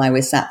do while I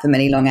was sat for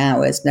many long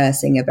hours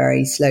nursing a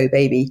very slow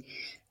baby.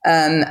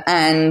 They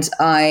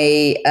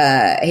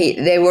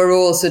were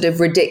all sort of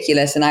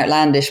ridiculous and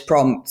outlandish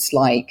prompts,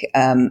 like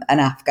an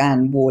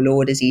Afghan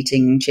warlord is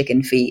eating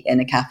chicken feet in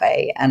a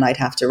cafe, and I'd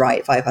have to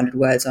write 500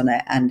 words on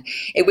it. And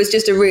it was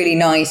just a really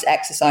nice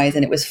exercise,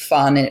 and it was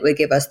fun, and it would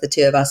give us, the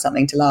two of us,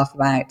 something to laugh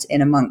about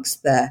in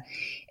amongst the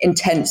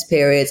intense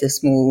periods of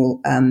small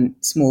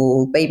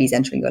babies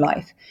entering your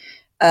life.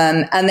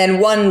 And then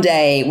one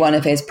day, one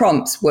of his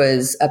prompts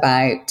was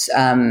about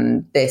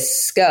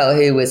this girl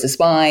who was a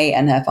spy,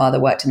 and her father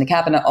worked in the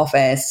cabinet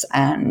office,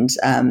 and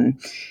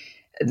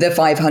the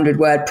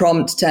 500-word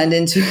prompt turned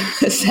into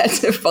a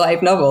set of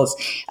 5 novels.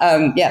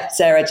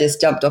 Sarah just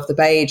jumped off the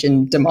page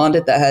and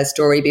demanded that her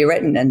story be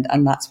written,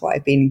 and that's what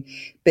I've been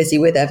busy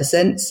with ever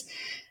since.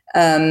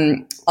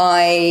 Part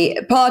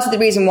of the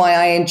reason why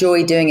I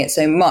enjoy doing it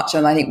so much,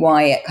 and I think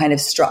why it kind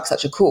of struck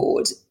such a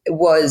chord,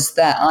 was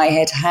that I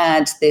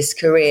had this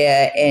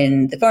career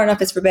in the Foreign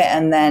Office for a bit,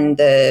 and then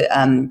the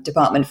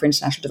Department for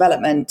International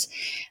Development,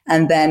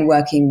 and then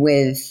working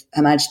with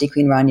Her Majesty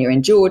Queen Rania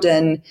in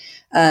Jordan.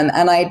 And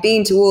I had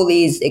been to all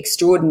these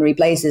extraordinary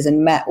places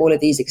and met all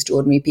of these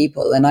extraordinary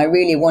people. And I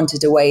really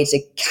wanted a way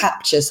to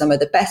capture some of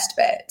the best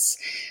bits.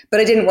 But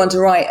I didn't want to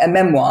write a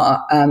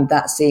memoir.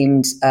 That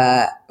seemed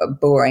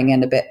boring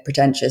and a bit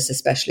pretentious,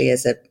 especially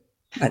as a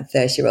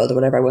 30-year-old or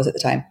whatever I was at the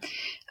time.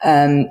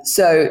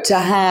 So to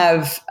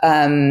have,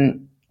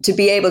 to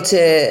be able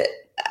to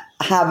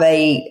have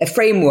a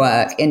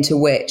framework into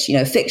which,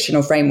 a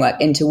fictional framework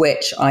into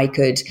which I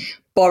could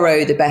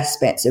borrow the best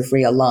bits of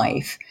real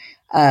life,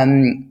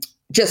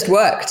 just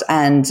worked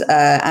and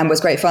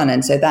was great fun.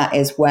 And so that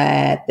is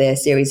where the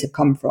series have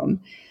come from.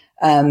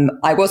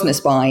 I wasn't a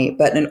spy,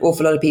 but an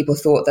awful lot of people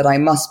thought that I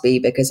must be,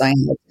 because I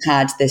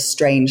had this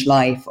strange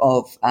life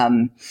of,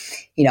 I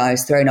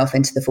was thrown off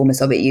into the former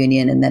Soviet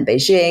Union and then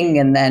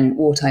Beijing and then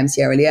wartime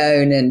Sierra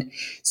Leone. And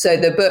so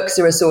the books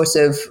are a sort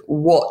of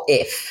what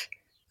if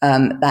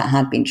that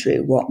had been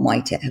true, what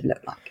might it have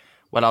looked like?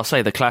 Well, I'll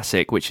say the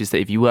classic, which is that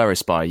if you were a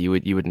spy, you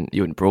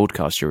wouldn't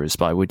broadcast you were a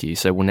spy, would you?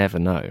 So we'll never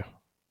know.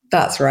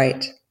 That's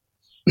right.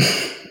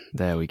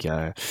 There we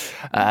go.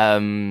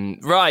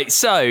 Right,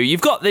 so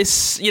you've got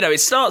this, it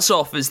starts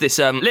off as this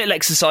little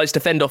exercise to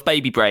fend off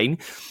baby brain,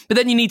 but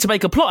then you need to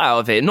make a plot out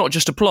of it, not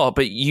just a plot,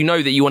 but you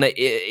know that you want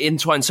to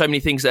entwine so many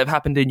things that have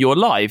happened in your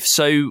life.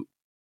 So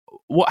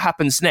what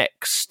happens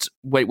next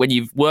when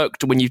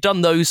you've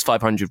done those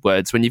 500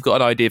 words, when you've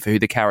got an idea for who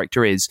the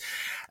character is?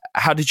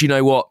 How did you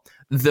know what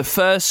the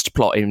first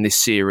plot in this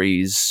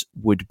series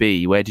would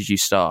be? Where did you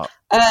start?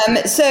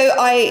 So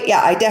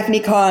I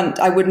definitely can't,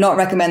 I would not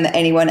recommend that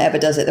anyone ever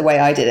does it the way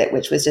I did it,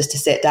 which was just to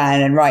sit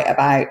down and write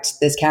about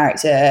this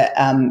character,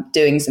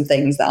 doing some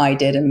things that I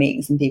did and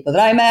meeting some people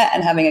that I met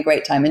and having a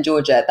great time in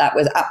Georgia. That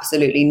was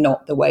absolutely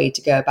not the way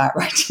to go about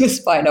writing a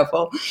spy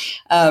novel.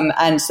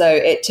 And so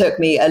it took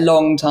me a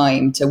long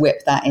time to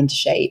whip that into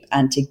shape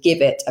and to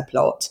give it a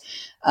plot.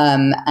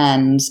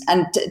 And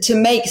to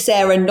make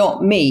Sarah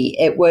not me,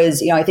 it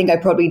was, I think I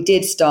probably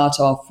did start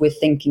off with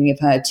thinking of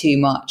her too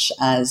much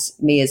as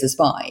me as a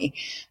spy.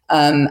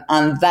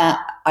 And that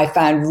I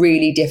found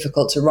really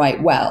difficult to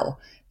write well,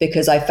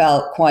 because I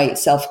felt quite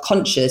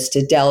self-conscious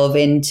to delve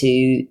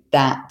into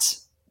that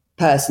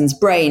person's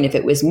brain. If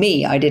it was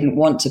me, I didn't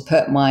want to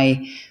put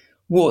my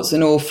warts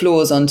and all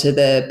flaws onto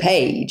the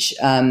page.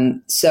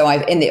 So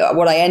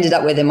what I ended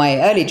up with in my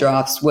early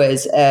drafts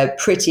was a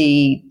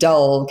pretty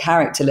dull,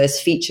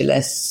 characterless,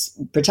 featureless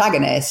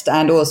protagonist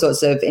and all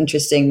sorts of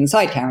interesting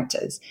side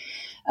characters.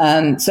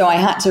 So I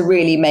had to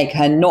really make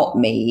her not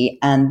me.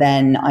 And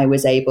then I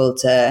was able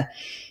to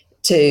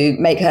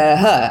make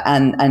her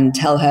and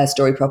tell her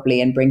story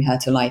properly and bring her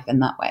to life in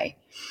that way.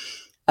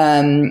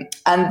 And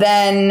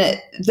then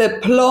the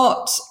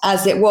plot,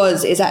 as it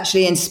was, is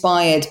actually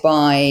inspired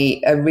by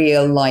a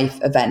real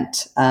life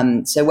event.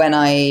 So when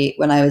I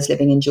was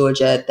living in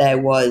Georgia, there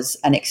was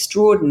an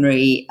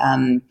extraordinary,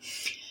 I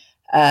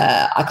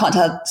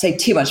can't say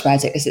too much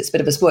about it because it's a bit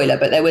of a spoiler,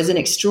 but there was an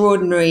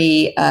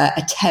extraordinary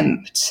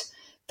attempt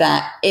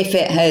that, if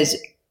it had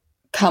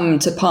come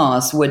to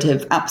pass would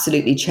have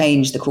absolutely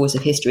changed the course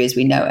of history as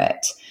we know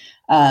it.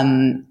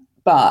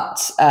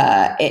 But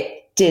it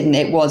didn't.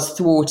 It was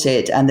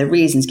thwarted, and the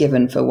reasons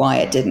given for why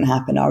it didn't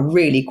happen are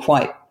really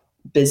quite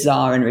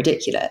bizarre and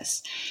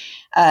ridiculous.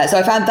 So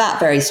I found that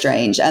very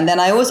strange. And then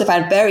I also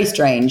found very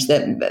strange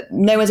that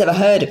no one's ever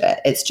heard of it.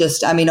 It's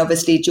just, I mean,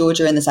 obviously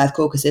Georgia and the South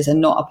Caucasus are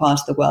not a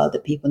part of the world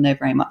that people know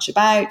very much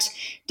about,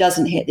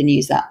 doesn't hit the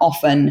news that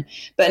often.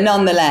 But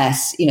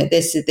nonetheless, you know,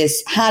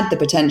 this had the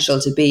potential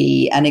to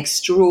be an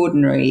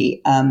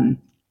extraordinary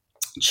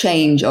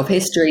change of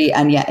history,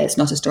 and yet it's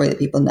not a story that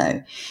people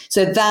know.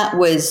 So that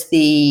was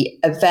the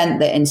event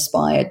that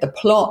inspired the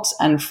plot.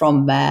 And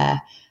from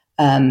there,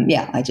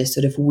 I just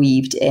sort of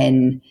weaved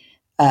in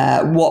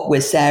what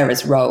was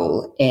Sarah's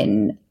role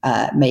in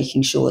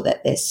making sure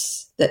that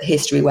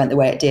history went the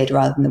way it did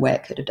rather than the way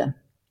it could have done.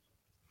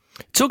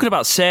 Talking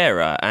about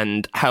Sarah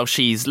and how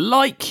she's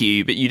like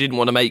you, but you didn't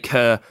want to make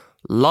her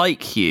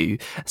like you,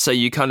 so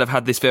you kind of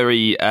had this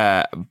very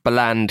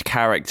bland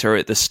character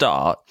at the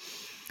start.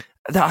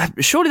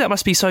 Surely that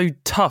must be so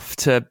tough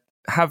to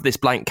have this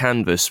blank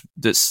canvas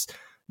that's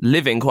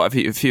living quite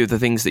a few of the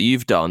things that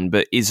you've done,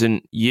 but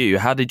isn't you.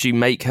 How did you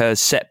make her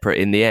separate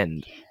in the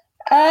end?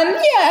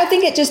 I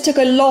think it just took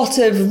a lot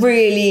of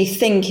really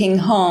thinking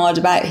hard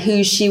about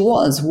who she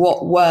was.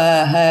 What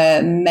were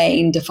her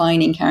main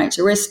defining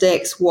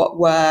characteristics? What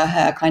were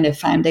her kind of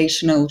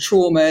foundational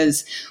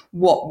traumas?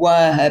 What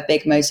were her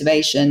big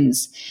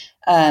motivations?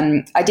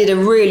 I did a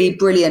really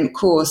brilliant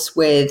course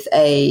with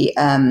a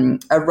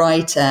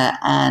writer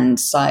and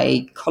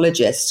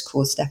psychologist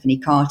called Stephanie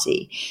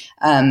Carty,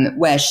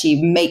 where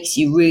she makes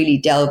you really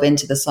delve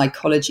into the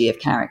psychology of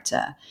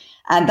character.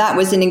 And that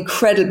was an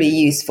incredibly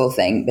useful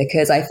thing,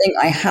 because I think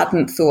I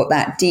hadn't thought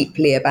that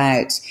deeply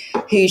about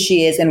who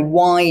she is and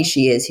why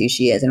she is who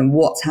she is and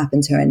what's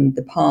happened to her in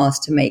the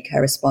past to make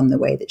her respond the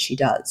way that she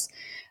does.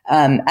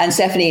 And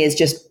Stephanie is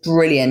just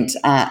brilliant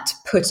at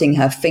putting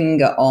her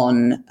finger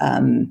on,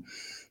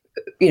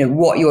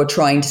 what you're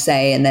trying to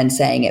say and then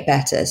saying it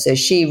better. So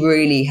she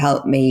really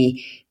helped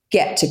me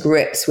get to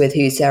grips with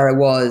who Sarah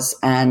was.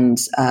 And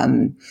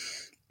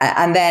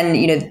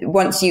then,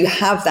 once you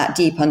have that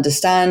deep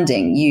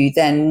understanding, you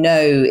then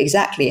know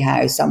exactly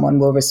how someone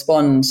will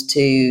respond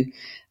to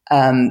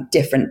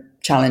different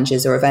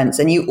challenges or events.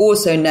 And you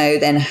also know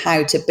then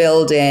how to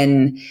build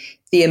in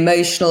the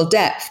emotional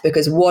depth,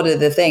 because what are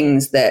the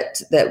things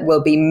that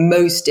will be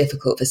most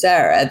difficult for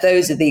Sarah?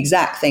 Those are the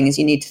exact things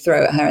you need to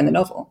throw at her in the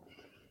novel.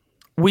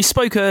 We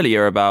spoke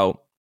earlier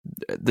about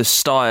the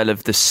style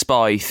of the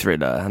spy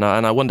thriller, and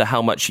I wonder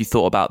how much you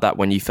thought about that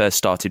when you first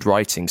started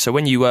writing. So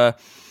when you were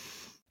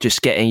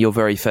just getting your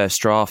very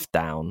first draft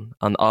down,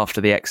 and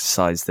after the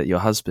exercise that your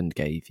husband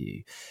gave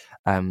you,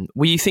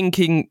 were you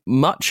thinking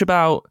much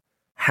about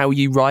how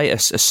you write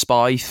a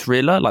spy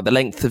thriller, like the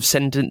length of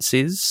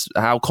sentences,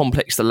 how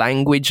complex the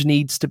language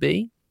needs to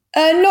be?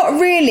 Not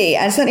really,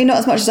 and certainly not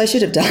as much as I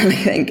should have done, I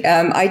think.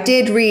 I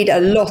did read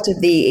a lot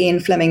of the Ian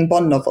Fleming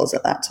Bond novels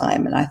at that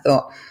time, and I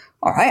thought,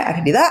 all right, I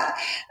can do that.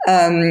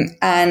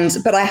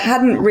 But I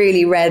hadn't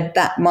really read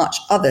that much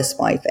other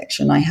spy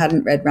fiction. I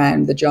hadn't read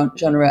round the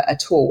genre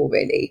at all,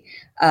 really.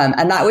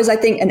 And that was, I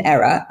think, an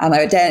error. And I,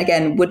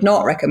 again, would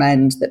not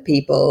recommend that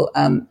people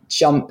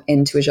jump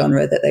into a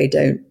genre that they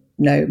don't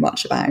know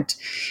much about.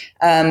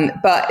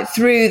 But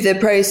through the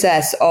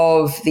process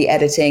of the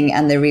editing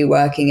and the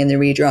reworking and the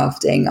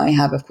redrafting, I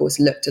have, of course,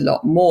 looked a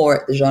lot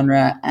more at the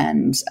genre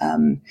and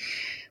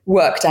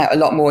worked out a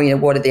lot more,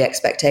 what are the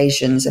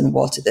expectations and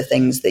what are the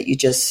things that you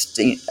just,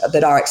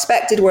 that are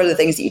expected? What are the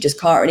things that you just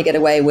can't really get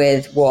away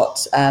with?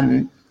 What are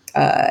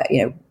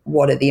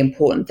the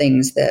important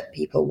things that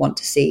people want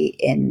to see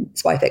in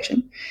spy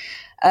fiction?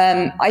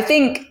 I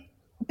think,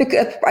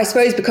 I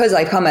suppose because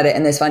I come at it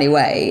in this funny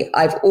way,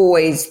 I've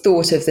always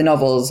thought of the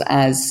novels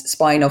as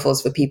spy novels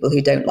for people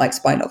who don't like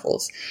spy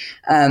novels.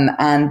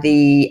 And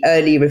the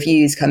early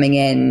reviews coming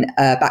in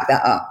back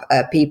that up.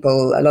 A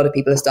lot of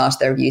people have started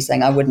their reviews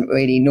saying, I wouldn't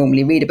really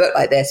normally read a book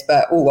like this,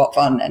 but what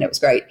fun, and it was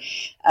great.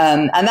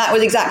 And that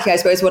was exactly, I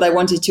suppose, what I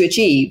wanted to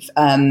achieve.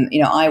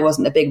 I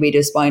wasn't a big reader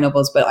of spy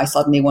novels, but I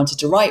suddenly wanted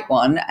to write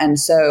one. And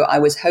so I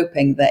was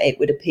hoping that it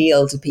would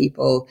appeal to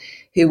people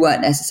who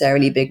weren't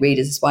necessarily big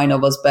readers of spy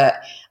novels,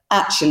 but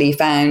actually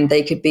found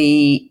they could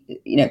be,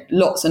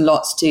 lots and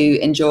lots to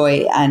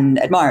enjoy and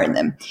admire in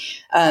them.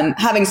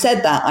 Having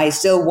said that, I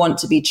still want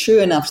to be true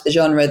enough to the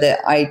genre that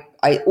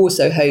I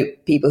also hope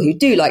people who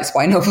do like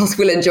spy novels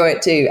will enjoy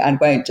it too and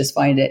won't just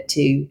find it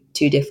too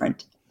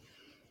different.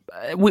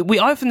 We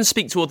often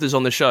speak to authors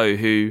on the show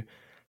who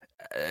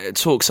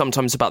talk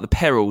sometimes about the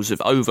perils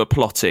of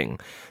over-plotting,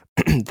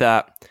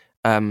 that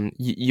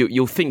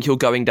you'll think you're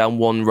going down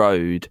one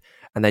road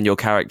and then your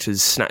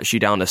characters snatch you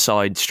down a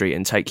side street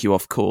and take you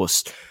off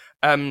course.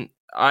 I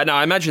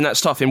imagine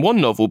that's tough in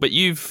one novel, but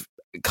you've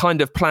kind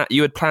of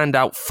had planned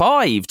out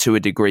 5 to a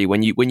degree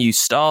when you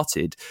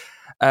started.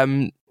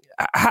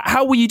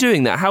 How were you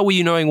doing that? How were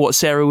you knowing what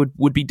Sarah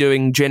would be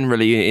doing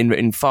generally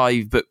in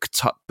 5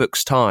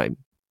 books time?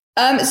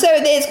 So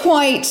it's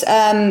quite,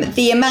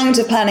 the amount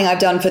of planning I've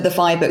done for the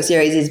 5-book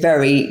series is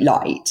very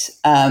light.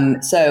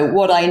 So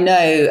what I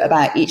know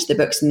about each of the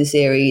books in the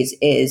series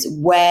is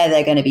where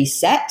they're going to be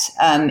set.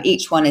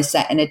 Each one is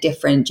set in a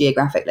different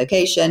geographic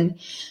location.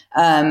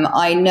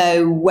 I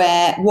know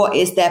what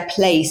is their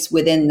place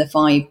within the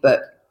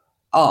 5-book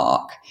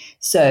arc.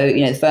 So,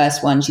 the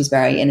first one, she's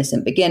very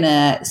innocent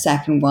beginner.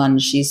 Second one,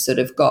 she's sort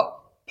of got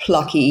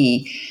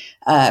plucky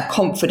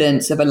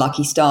confidence of a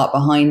lucky start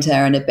behind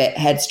her and a bit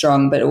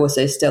headstrong, but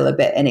also still a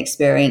bit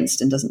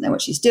inexperienced and doesn't know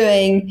what she's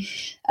doing.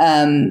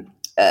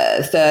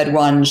 Third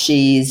one,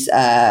 she's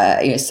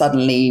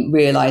suddenly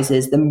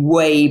realizes the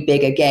way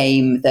bigger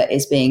game that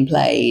is being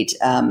played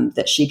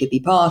that she could be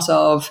part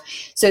of.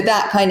 So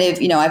that kind of,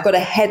 I've got a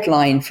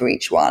headline for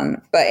each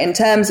one. But in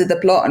terms of the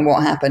plot and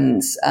what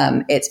happens,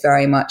 it's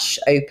very much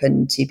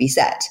open to be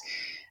set.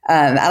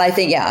 And I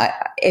think,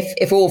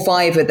 if all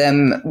 5 of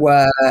them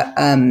were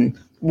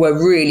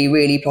really,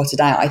 really plotted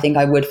out, I think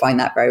I would find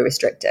that very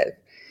restrictive.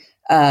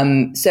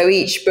 So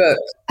each book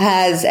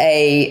has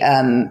the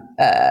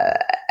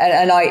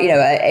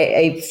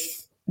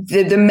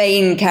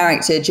main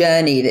character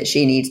journey that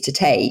she needs to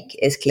take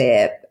is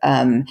clear.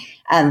 And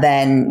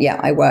then,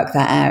 I work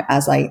that out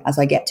as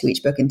I get to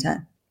each book in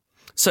turn.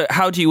 So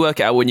how do you work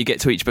it out when you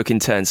get to each book in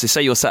turn? So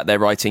say you're sat there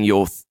writing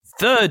your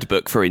 3rd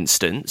book, for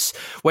instance,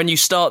 when you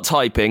start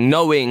typing,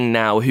 knowing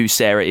now who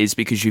Sarah is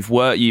because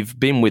you've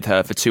been with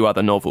her for 2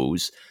 other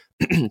novels,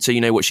 so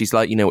you know what she's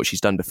like, you know what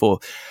she's done before.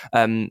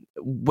 When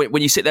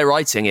you sit there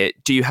writing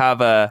it, do you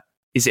have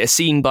is it a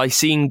scene by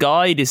scene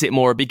guide? Is it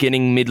more a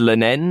beginning, middle,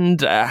 and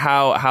end?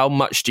 How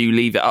much do you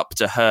leave it up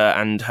to her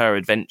and her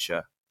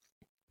adventure?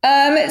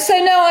 So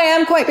no, I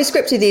am quite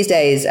prescriptive these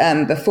days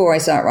before I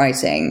start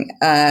writing.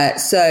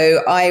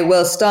 So I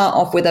will start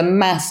off with a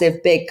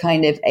massive, big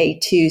kind of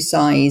A2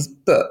 size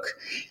book.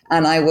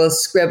 And I will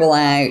scribble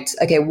out,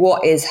 okay,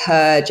 what is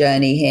her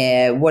journey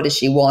here? What does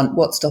she want?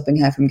 What's stopping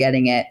her from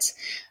getting it?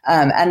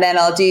 And then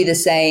I'll do the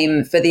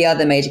same for the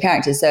other major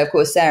characters. So, of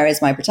course, Sarah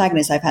is my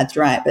protagonist I've had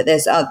throughout, but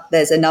there's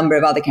a number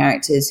of other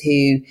characters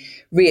who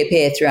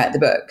reappear throughout the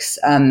books,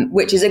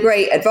 which is a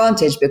great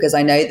advantage because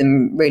I know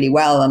them really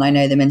well and I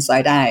know them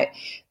inside out.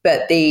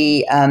 But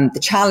the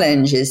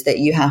challenge is that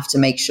you have to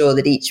make sure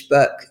that each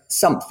book,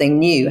 something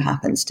new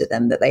happens to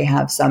them, that they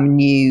have some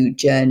new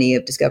journey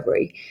of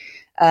discovery.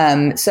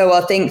 So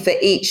I think for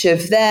each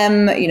of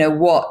them,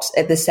 what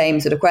are the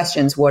same sort of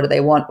questions? What do they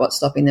want? What's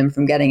stopping them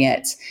from getting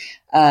it?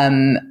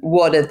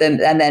 What are them?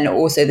 And then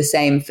also the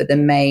same for the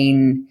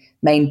main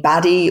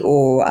baddie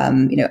or,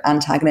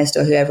 antagonist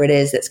or whoever it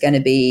is that's going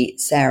to be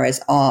Sarah's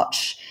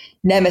arch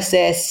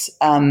nemesis.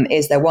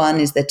 Is there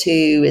one? Is there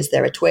 2? Is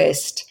there a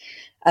twist?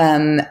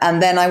 And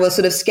then I will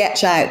sort of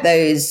sketch out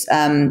those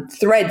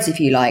threads,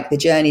 if you like, the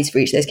journeys for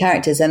each of those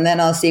characters. And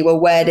then I'll see, well,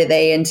 where do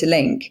they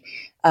interlink?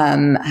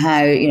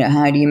 How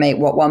do you make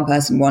what one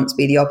person wants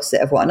be the opposite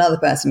of what another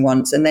person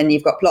wants? And then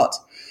you've got plot.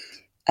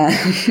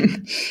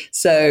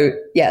 So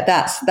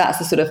that's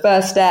the sort of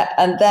first step.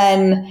 And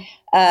then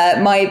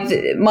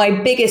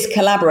my biggest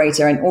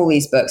collaborator in all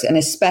these books, and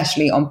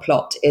especially on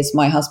plot, is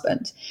my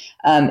husband.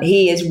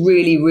 He is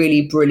really,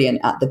 really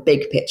brilliant at the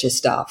big picture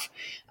stuff.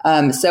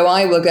 So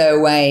I will go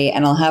away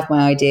and I'll have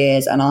my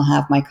ideas and I'll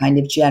have my kind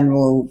of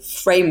general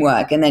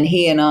framework. And then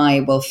he and I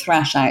will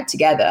thrash out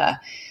together.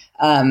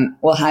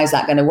 Well, how's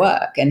that going to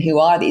work? And who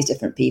are these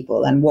different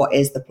people? And what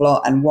is the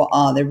plot? And what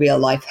are the real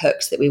life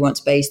hooks that we want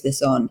to base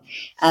this on?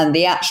 And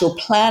the actual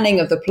planning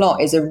of the plot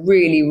is a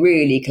really,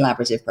 really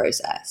collaborative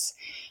process.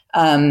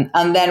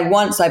 And then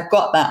once I've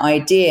got that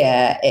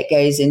idea, it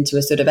goes into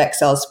a sort of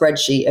Excel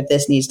spreadsheet of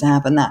this needs to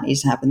happen, that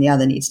needs to happen, the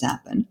other needs to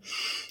happen.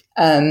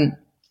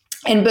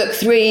 In book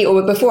 3,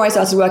 or before I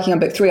started working on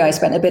book 3, I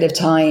spent a bit of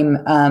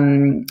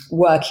time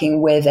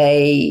working with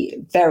a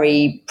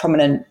very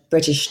prominent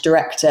British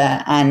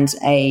director and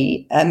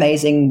a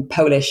amazing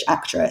Polish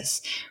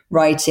actress,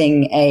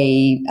 writing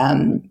a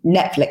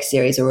Netflix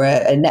series or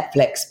a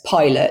Netflix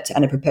pilot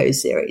and a proposed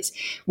series,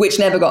 which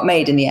never got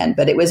made in the end.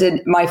 But it was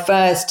my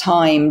first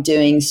time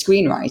doing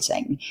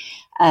screenwriting.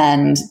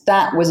 And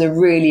that was a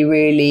really,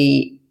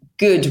 really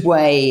good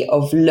way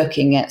of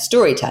looking at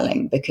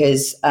storytelling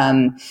because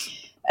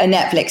a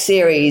Netflix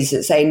series,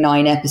 let's say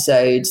 9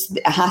 episodes,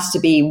 it has to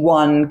be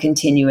one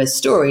continuous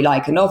story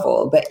like a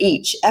novel, but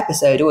each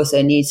episode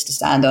also needs to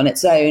stand on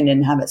its own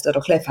and have its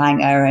little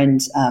cliffhanger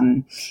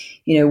and,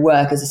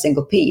 work as a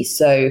single piece.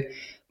 So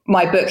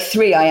my book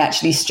 3, I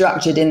actually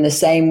structured in the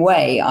same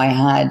way. I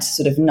had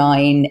sort of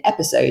 9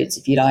 episodes,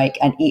 if you like,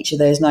 and each of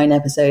those 9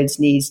 episodes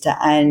needs to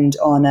end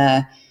on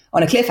a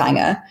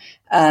cliffhanger.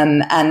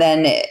 And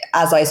then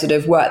as I sort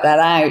of worked that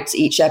out,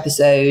 each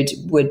episode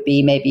would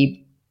be maybe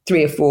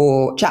 3 or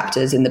 4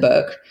 chapters in the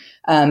book,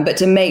 but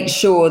to make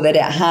sure that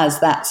it has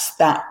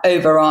that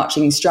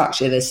overarching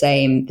structure, the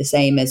same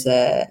as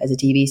a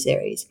TV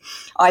series,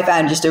 I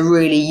found just a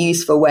really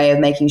useful way of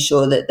making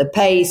sure that the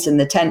pace and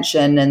the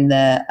tension and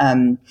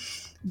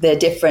the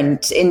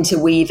different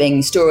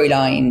interweaving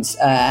storylines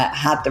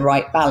had the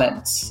right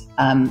balance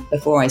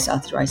before I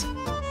started writing.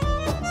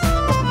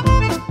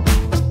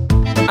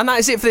 And that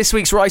is it for this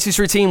week's Writer's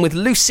Routine with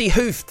Lucy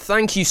Hooft.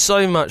 Thank you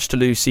so much to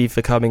Lucy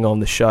for coming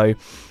on the show.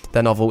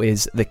 Their novel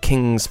is The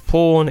King's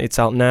Pawn. It's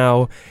out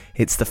now.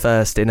 It's the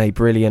first in a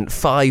brilliant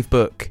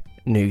 5-book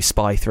new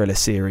spy thriller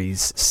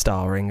series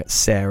starring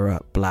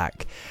Sarah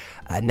Black.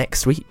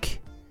 Next week,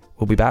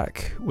 we'll be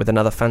back with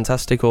another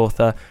fantastic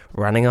author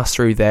running us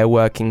through their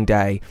working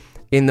day.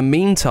 In the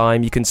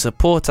meantime, you can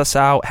support us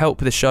out, help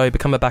the show,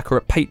 become a backer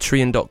at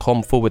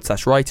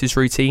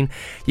patreon.com/writersroutine.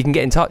 You can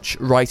get in touch,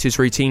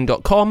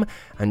 writersroutine.com,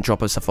 and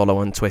drop us a follow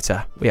on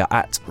Twitter. We are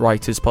at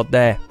WritersPod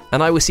there.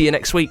 And I will see you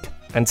next week.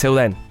 Until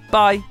then,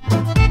 bye.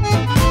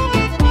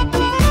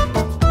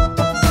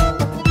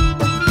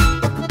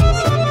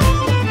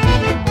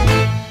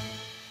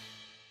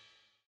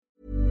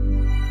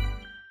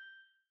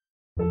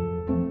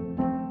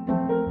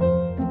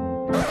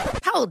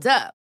 Hold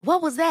up.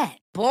 What was that?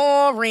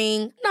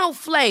 Boring. No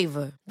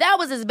flavor. That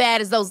was as bad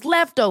as those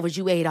leftovers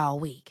you ate all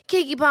week.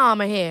 Keke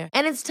Palmer here.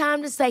 And it's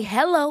time to say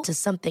hello to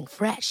something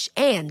fresh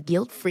and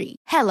guilt-free.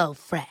 Hello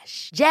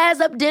Fresh. Jazz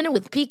up dinner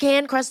with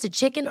pecan-crusted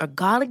chicken or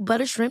garlic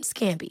butter shrimp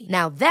scampi.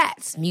 Now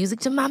that's music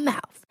to my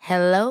mouth.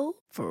 Hello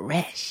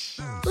Fresh.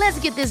 Let's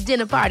get this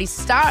dinner party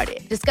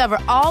started. Discover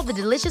all the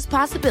delicious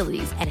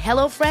possibilities at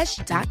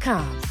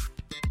HelloFresh.com.